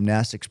other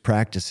gymnastics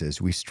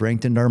practices, we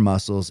strengthened our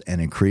muscles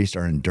and increased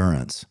our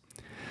endurance.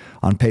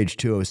 On page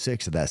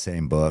 206 of that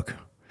same book,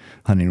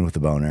 Hunting with a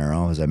Bow and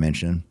Arrow, as I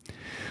mentioned,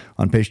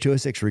 on page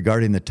 206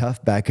 regarding the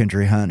tough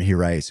backcountry hunt, he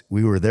writes,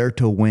 we were there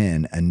to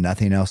win and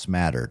nothing else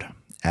mattered.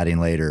 Adding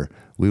later,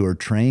 we were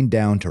trained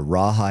down to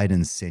rawhide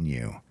and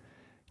sinew,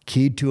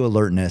 keyed to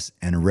alertness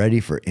and ready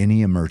for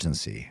any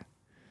emergency.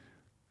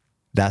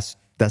 That's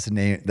the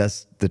name.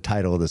 That's the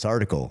title of this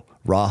article,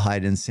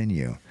 Rawhide and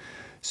Sinew.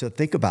 So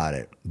think about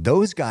it.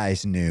 Those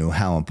guys knew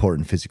how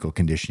important physical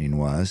conditioning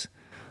was.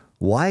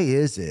 Why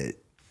is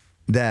it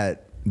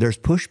that there's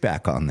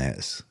pushback on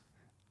this?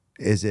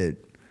 Is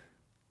it,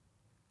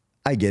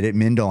 I get it,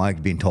 men don't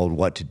like being told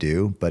what to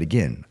do, but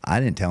again, I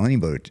didn't tell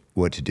anybody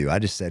what to do. I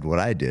just said what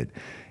I did.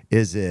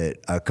 Is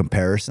it a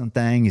comparison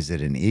thing? Is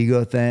it an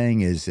ego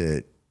thing?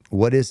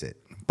 What is it?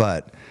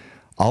 But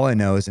all I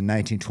know is in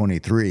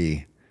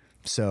 1923,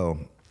 so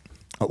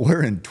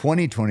we're in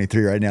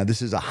 2023 right now.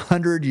 This is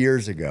 100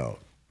 years ago.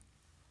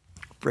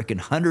 Freaking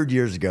 100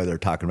 years ago, they're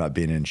talking about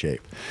being in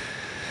shape.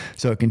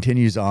 So it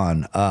continues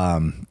on.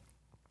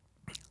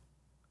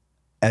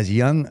 As a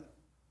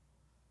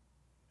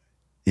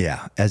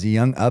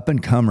young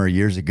up-and-comer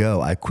years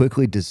ago, I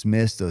quickly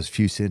dismissed those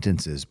few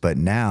sentences, but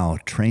now,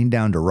 trained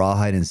down to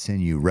rawhide and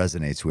sinew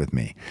resonates with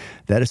me.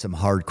 That is some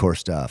hardcore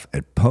stuff.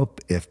 If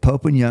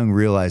Pope and Young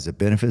realized the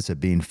benefits of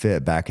being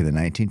fit back in the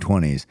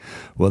 1920s,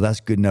 well, that's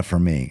good enough for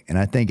me, and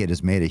I think it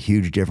has made a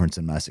huge difference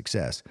in my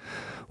success.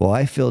 While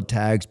I filled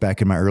tags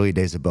back in my early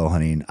days of bow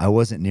hunting, I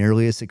wasn't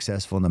nearly as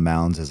successful in the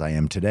mountains as I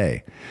am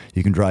today.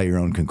 You can draw your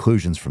own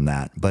conclusions from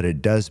that, but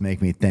it does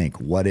make me think,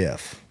 what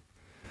if?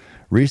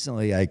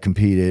 Recently, I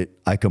completed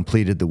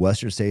the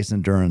Western States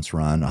Endurance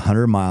Run,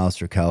 100 miles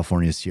through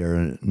California's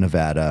Sierra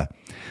Nevada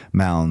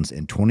mountains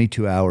in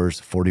 22 hours,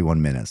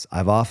 41 minutes.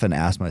 I've often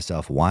asked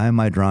myself, why am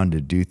I drawn to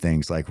do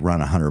things like run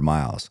 100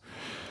 miles?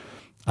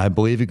 I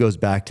believe it goes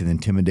back to the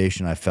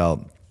intimidation I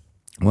felt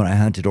when I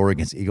hunted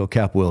Oregon's Eagle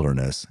Cap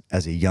Wilderness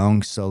as a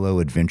young solo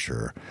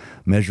adventurer.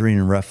 Measuring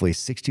in roughly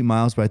 60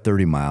 miles by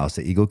 30 miles,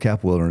 the Eagle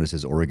Cap Wilderness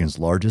is Oregon's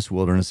largest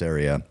wilderness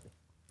area,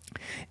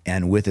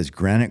 and with its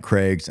granite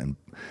crags and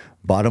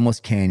bottomless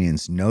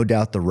canyons, no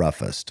doubt the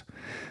roughest.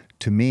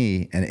 To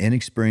me, an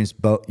inexperienced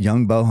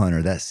young bow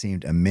hunter, that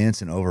seemed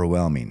immense and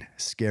overwhelming,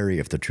 scary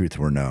if the truth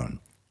were known.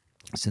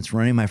 Since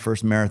running my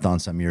first marathon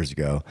some years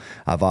ago,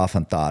 I've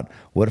often thought,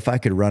 what if I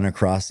could run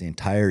across the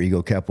entire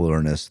Eagle Cap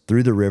Wilderness,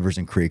 through the rivers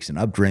and creeks and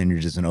up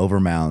drainages and over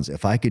mounds?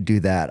 If I could do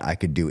that, I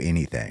could do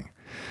anything.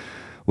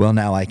 Well,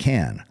 now I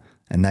can,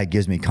 and that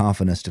gives me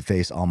confidence to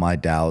face all my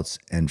doubts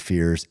and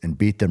fears and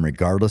beat them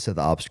regardless of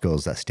the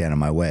obstacles that stand in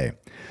my way.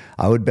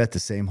 I would bet the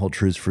same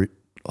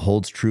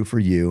holds true for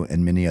you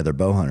and many other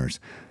bow hunters.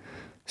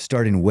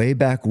 Starting way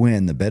back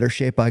when, the better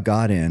shape I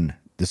got in,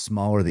 the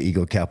smaller the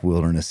Eagle Cap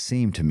Wilderness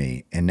seemed to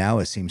me, and now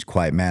it seems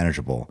quite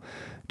manageable.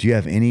 Do you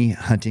have any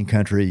hunting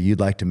country you'd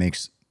like to make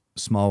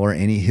smaller,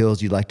 any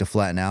hills you'd like to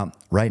flatten out?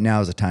 Right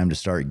now is the time to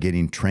start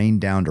getting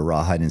trained down to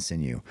rawhide and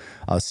sinew.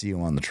 I'll see you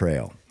on the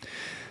trail.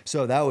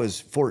 So that was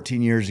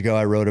 14 years ago.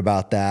 I wrote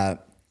about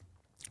that.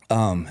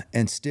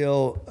 And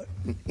still,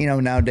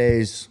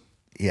 nowadays,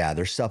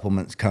 there's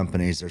supplements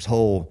companies,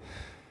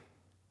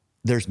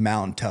 there's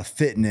Mountain Tough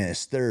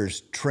Fitness,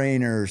 there's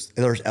trainers,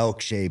 there's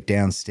Elk Shape,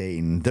 Dan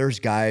Staten. There's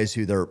guys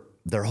who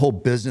their whole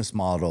business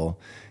model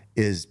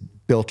is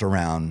built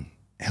around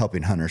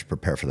helping hunters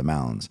prepare for the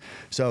mountains.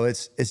 So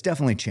it's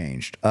definitely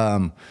changed.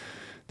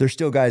 There's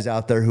still guys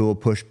out there who will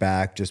push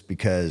back just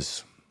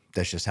because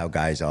that's just how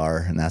guys are,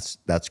 and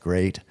that's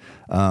great.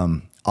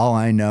 All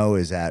I know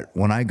is that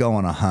when I go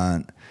on a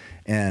hunt,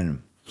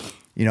 and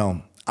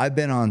I've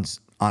been on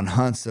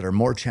hunts that are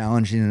more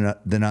challenging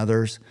than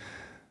others.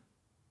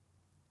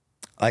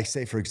 Like,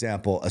 say, for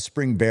example, a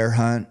spring bear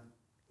hunt,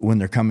 when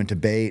they're coming to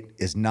bait,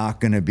 is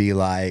not going to be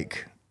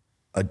like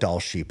a dull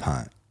sheep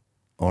hunt,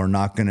 or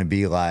not going to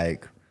be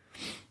like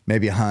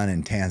maybe a hunt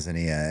in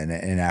Tanzania and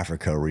in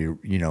Africa where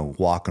you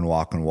walk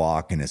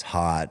and it's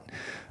hot.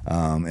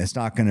 It's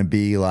not going to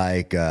be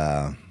like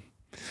I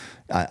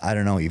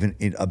don't know, even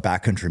a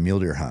backcountry mule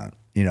deer hunt.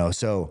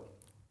 So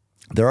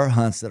there are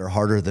hunts that are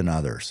harder than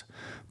others.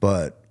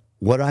 But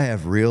what I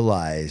have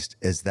realized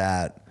is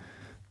that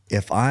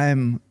if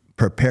I'm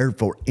prepared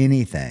for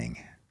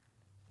anything,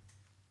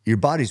 your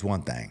body's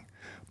one thing,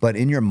 but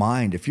in your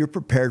mind, if you're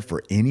prepared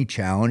for any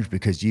challenge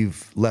because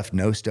you've left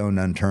no stone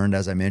unturned,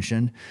 as I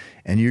mentioned,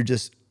 and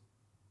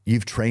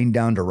you've trained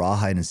down to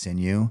rawhide and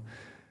sinew,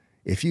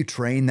 if you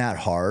train that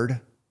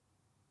hard,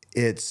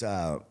 I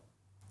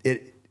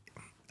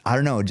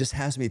don't know, it just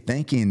has me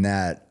thinking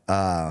that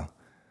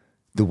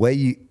the way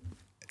you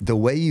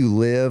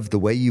live, the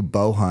way you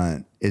bow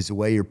hunt is the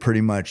way you're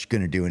pretty much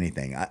going to do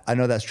anything. I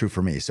know that's true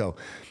for me. So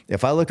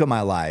if I look at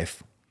my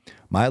life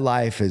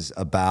is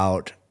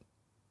about,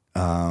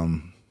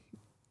 my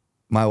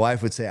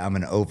wife would say I'm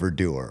an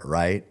overdoer,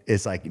 right?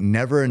 It's like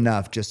never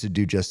enough just to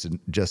do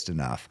just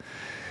enough.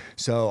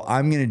 So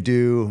I'm going to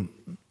do,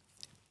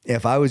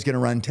 if I was going to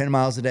run 10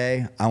 miles a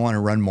day, I want to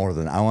run more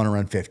than that. I want to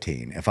run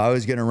 15. If I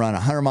was going to run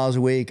 100 miles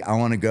a week, I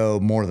want to go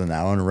more than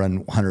that. I want to run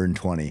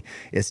 120.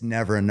 It's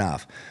never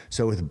enough.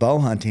 So with bow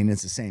hunting,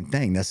 it's the same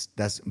thing.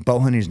 Bow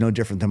hunting is no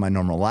different than my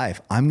normal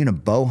life. I'm going to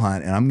bow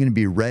hunt and I'm going to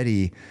be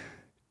ready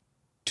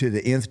to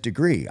the nth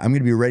degree. I'm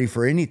going to be ready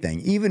for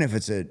anything, even if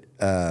it's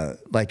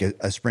like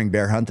a spring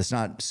bear hunt that's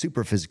not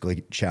super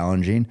physically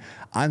challenging.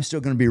 I'm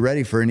still going to be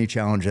ready for any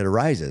challenge that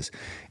arises.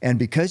 And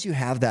because you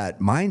have that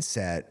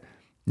mindset,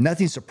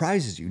 nothing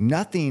surprises you.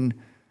 Nothing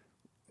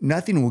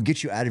will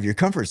get you out of your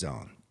comfort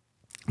zone.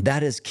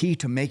 That is key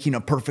to making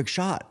a perfect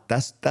shot.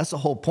 That's the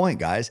whole point,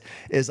 guys,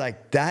 is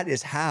like that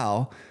is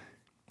how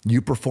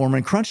you perform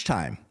in crunch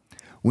time.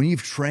 When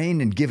you've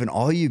trained and given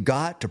all you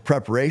got to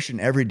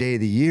preparation every day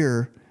of the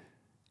year,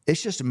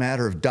 it's just a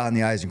matter of dotting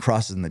the I's and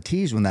crossing the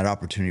T's when that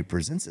opportunity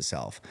presents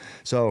itself.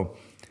 So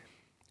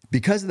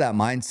because of that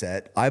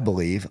mindset, I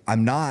believe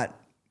I'm not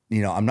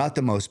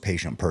the most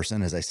patient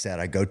person. As I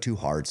said, I go too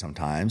hard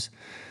sometimes.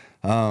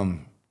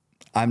 I'm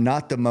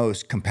not the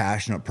most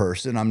compassionate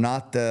person.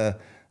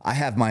 I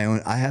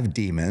have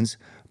demons,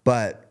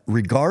 but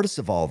regardless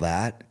of all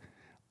that,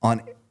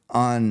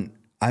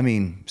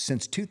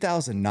 since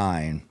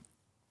 2009,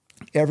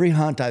 every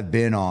hunt I've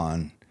been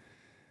on,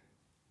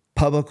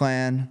 public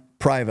land,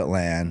 private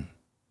land,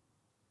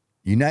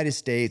 United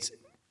States,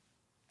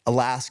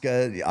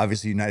 Alaska,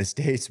 obviously United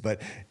States,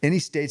 but any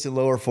states in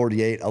lower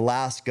 48,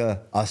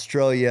 Alaska,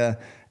 Australia,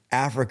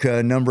 Africa,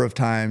 a number of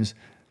times,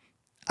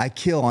 I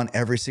kill on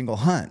every single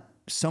hunt.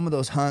 Some of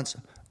those hunts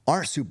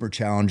aren't super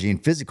challenging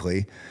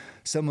physically.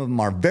 Some of them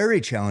are very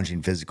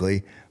challenging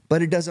physically,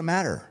 but it doesn't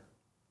matter.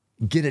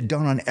 Get it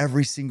done on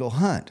every single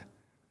hunt.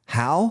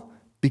 How?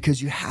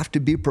 because you have to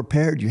be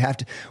prepared. You have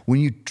to, when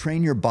you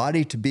train your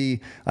body to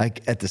be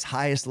like at this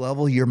highest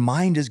level, your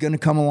mind is going to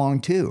come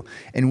along too.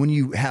 And when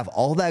you have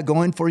all that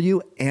going for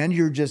you and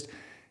you're just,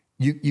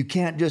 you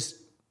can't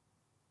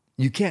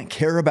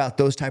care about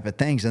those type of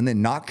things and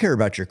then not care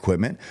about your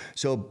equipment.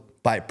 So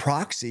by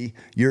proxy,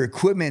 your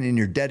equipment and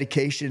your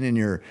dedication and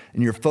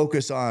your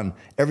focus on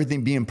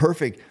everything being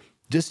perfect,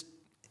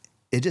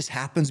 it just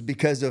happens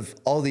because of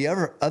all the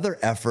other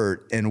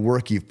effort and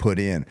work you've put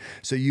in.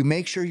 So you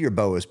make sure your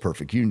bow is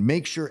perfect. You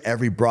make sure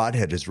every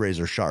broadhead is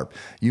razor sharp.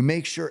 You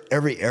make sure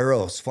every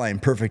arrow is flying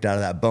perfect out of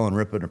that bow and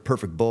ripping a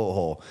perfect bullet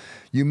hole.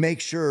 You make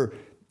sure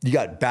you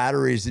got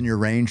batteries in your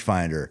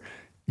rangefinder.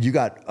 You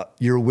got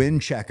your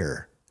wind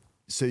checker,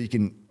 so you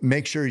can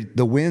make sure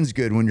the wind's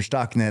good when you're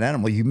stalking that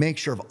animal. You make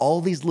sure of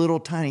all these little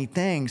tiny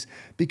things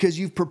because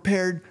you've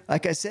prepared,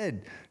 like I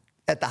said,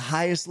 at the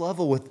highest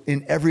level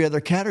in every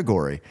other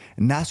category.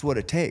 And that's what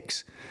it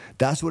takes.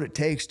 That's what it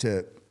takes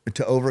to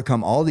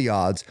overcome all the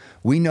odds.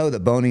 We know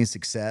that bow hunting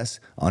success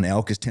on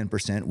elk is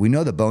 10%. We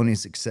know that bow hunting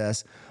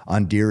success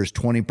on deer is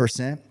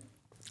 20%.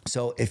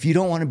 So if you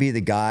don't want to be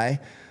the guy,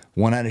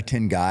 1 out of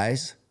 10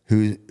 guys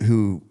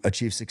who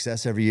achieve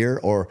success every year,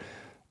 or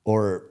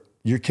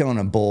you're killing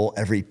a bull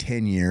every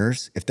 10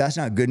 years, if that's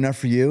not good enough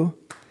for you,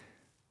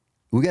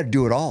 we got to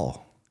do it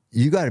all.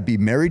 You got to be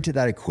married to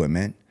that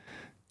equipment.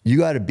 You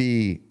got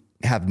to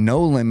have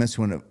no limits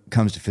when it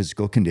comes to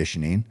physical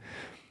conditioning.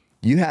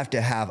 You have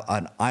to have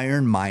an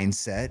iron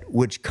mindset,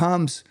 which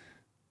comes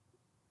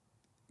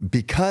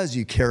because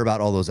you care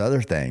about all those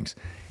other things.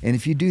 And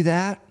if you do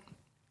that,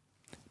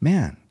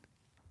 man,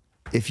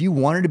 if you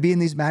wanted to be in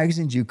these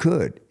magazines, you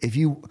could.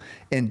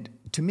 And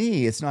to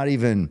me, it's not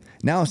even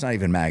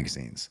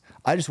magazines.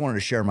 I just wanted to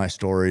share my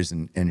stories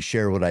and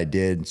share what I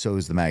did. So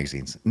is the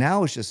magazines.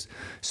 Now it's just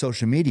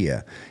social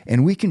media,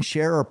 and we can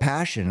share our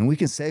passion and we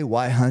can say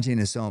why hunting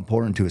is so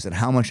important to us and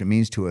how much it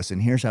means to us.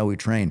 And here's how we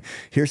train.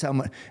 Here's how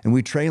much, and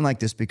we train like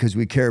this because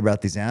we care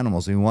about these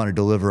animals and we want to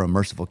deliver a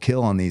merciful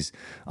kill on these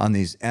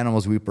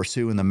animals we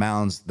pursue in the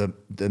mounds,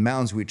 the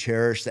mounds we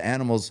cherish, the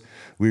animals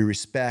we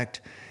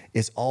respect.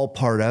 It's all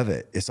part of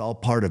it. It's all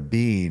part of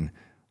being.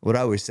 What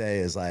I always say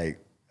is like,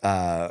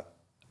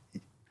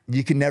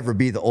 you can never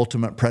be the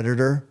ultimate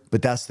predator,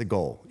 but that's the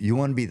goal. You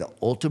want to be the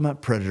ultimate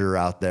predator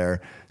out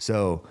there.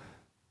 So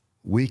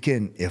we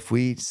can, if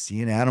we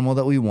see an animal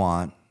that we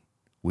want,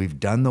 we've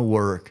done the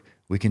work,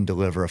 we can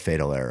deliver a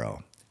fatal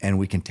arrow and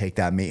we can take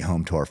that meat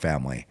home to our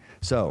family.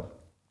 So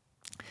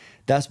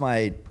that's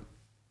my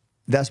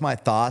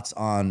thoughts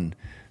on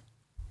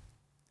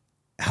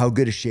how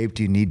good a shape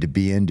do you need to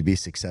be in to be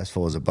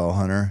successful as a bow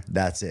hunter.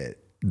 That's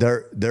it.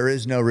 There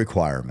is no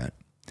requirement,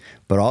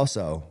 but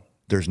also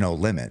there's no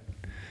limit.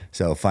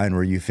 So find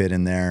where you fit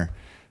in there.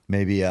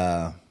 Maybe you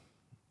got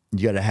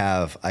to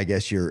have, I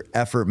guess, your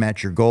effort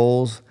match your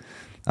goals,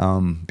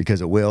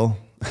 because it will.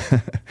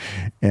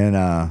 And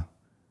I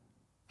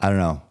don't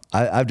know.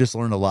 I've just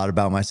learned a lot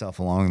about myself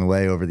along the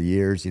way over the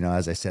years. You know,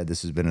 as I said,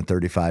 this has been a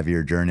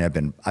 35-year journey.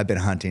 I've been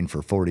hunting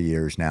for 40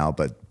 years now,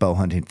 but bow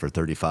hunting for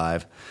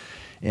 35.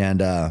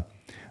 And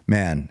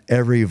man,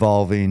 ever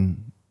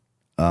evolving,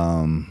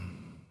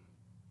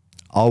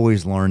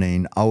 always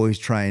learning, always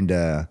trying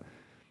to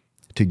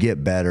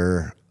get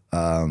better.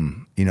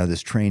 You know,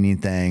 this training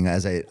thing,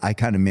 as I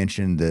kind of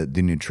mentioned,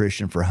 the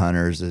nutrition for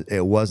hunters,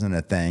 it wasn't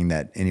a thing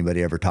that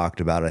anybody ever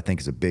talked about. I think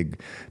it's a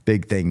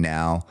big thing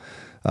now.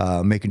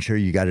 Making sure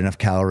you got enough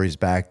calories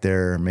back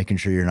there, making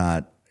sure you're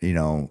not, you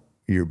know,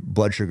 your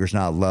blood sugar's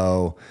not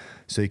low,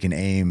 so you can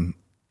aim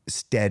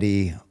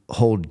steady,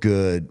 hold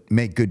good,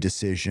 make good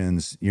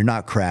decisions. You're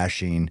not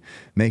crashing.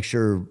 Make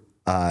sure,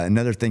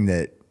 another thing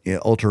that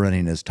ultra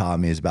running has taught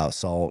me is about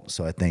salt.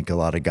 So I think a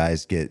lot of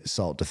guys get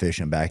salt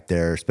deficient back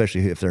there,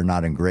 especially if they're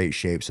not in great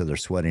shape, so they're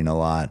sweating a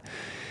lot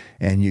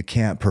and you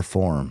can't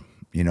perform.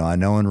 You know, I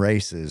know in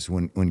races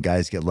when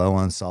guys get low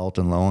on salt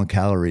and low on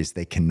calories,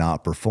 they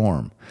cannot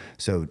perform.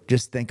 So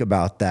just think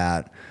about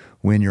that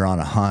when you're on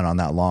a hunt, on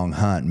that long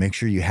hunt. Make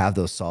sure you have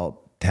those salt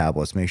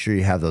tablets. Make sure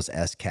you have those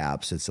S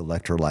caps. It's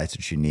electrolytes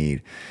that you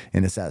need,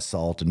 and it's that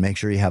salt. And make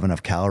sure you have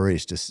enough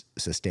calories to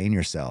sustain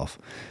yourself.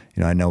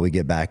 You know, I know we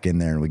get back in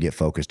there and we get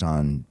focused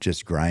on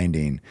just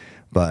grinding,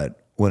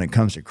 but when it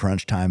comes to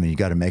crunch time and you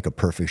got to make a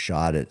perfect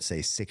shot at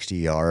say 60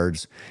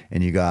 yards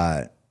and you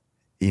got,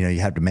 you know,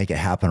 you have to make it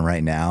happen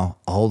right now.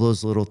 All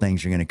those little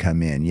things are going to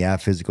come in. Yeah,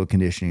 physical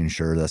conditioning,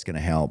 sure, that's going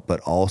to help, but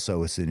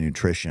also it's the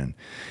nutrition,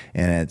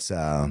 and it's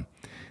all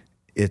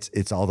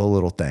the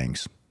little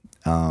things.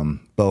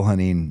 Bow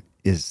hunting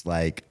is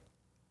like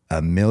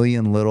a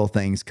million little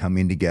things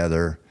coming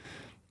together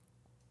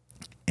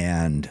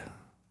and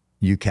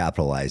you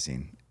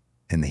capitalizing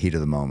in the heat of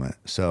the moment.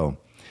 So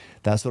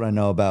that's what I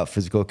know about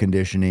physical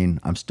conditioning.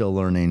 I'm still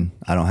learning.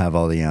 I don't have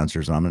all the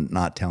answers. I'm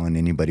not telling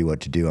anybody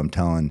what to do. I'm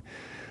telling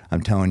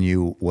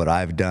you what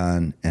I've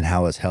done and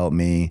how it's helped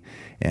me,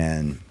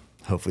 and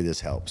hopefully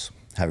this helps.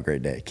 Have a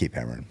great day. Keep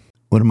hammering.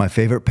 One of my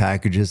favorite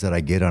packages that I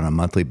get on a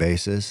monthly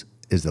basis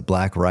is the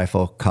Black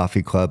Rifle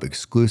Coffee Club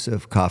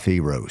exclusive coffee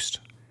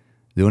roast.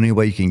 The only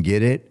way you can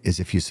get it is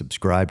if you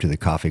subscribe to the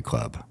coffee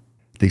club.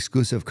 The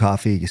exclusive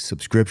coffee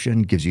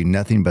subscription gives you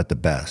nothing but the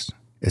best.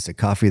 It's a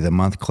Coffee of the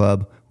Month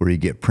club where you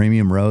get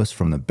premium roasts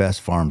from the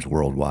best farms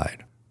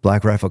worldwide.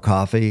 Black Rifle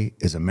Coffee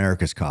is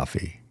America's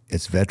coffee.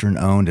 It's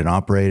veteran-owned and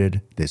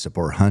operated. They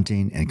support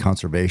hunting and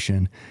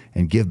conservation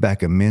and give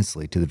back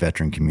immensely to the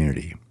veteran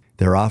community.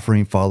 They're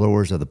offering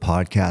followers of the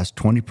podcast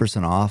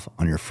 20% off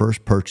on your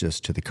first purchase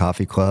to the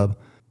coffee club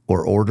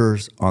or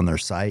orders on their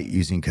site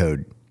using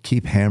code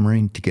Keep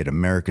Hammering to get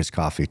America's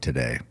coffee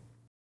today.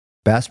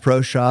 Bass Pro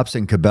Shops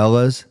and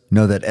Cabela's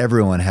know that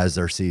everyone has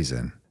their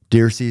season.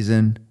 Deer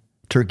season,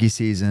 turkey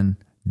season,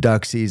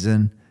 duck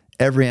season.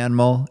 Every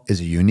animal is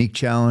a unique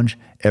challenge,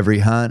 every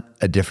hunt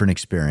a different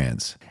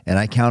experience. And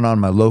I count on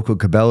my local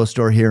Cabela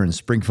store here in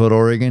Springfield,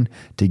 Oregon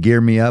to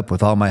gear me up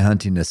with all my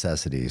hunting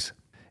necessities.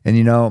 And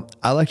you know,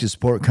 I like to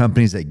support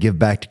companies that give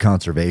back to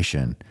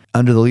conservation.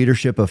 Under the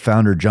leadership of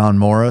founder John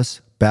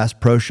Morris, Bass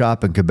Pro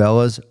Shop and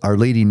Cabela's are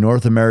leading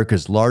North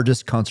America's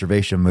largest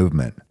conservation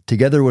movement.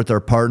 Together with our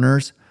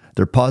partners,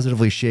 they're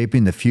positively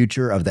shaping the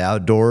future of the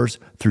outdoors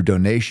through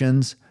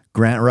donations,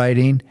 grant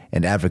writing,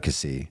 and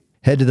advocacy.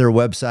 Head to their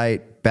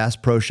website,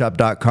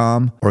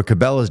 bassproshop.com or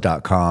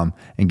cabela's.com,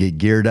 and get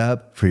geared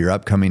up for your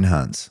upcoming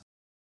hunts.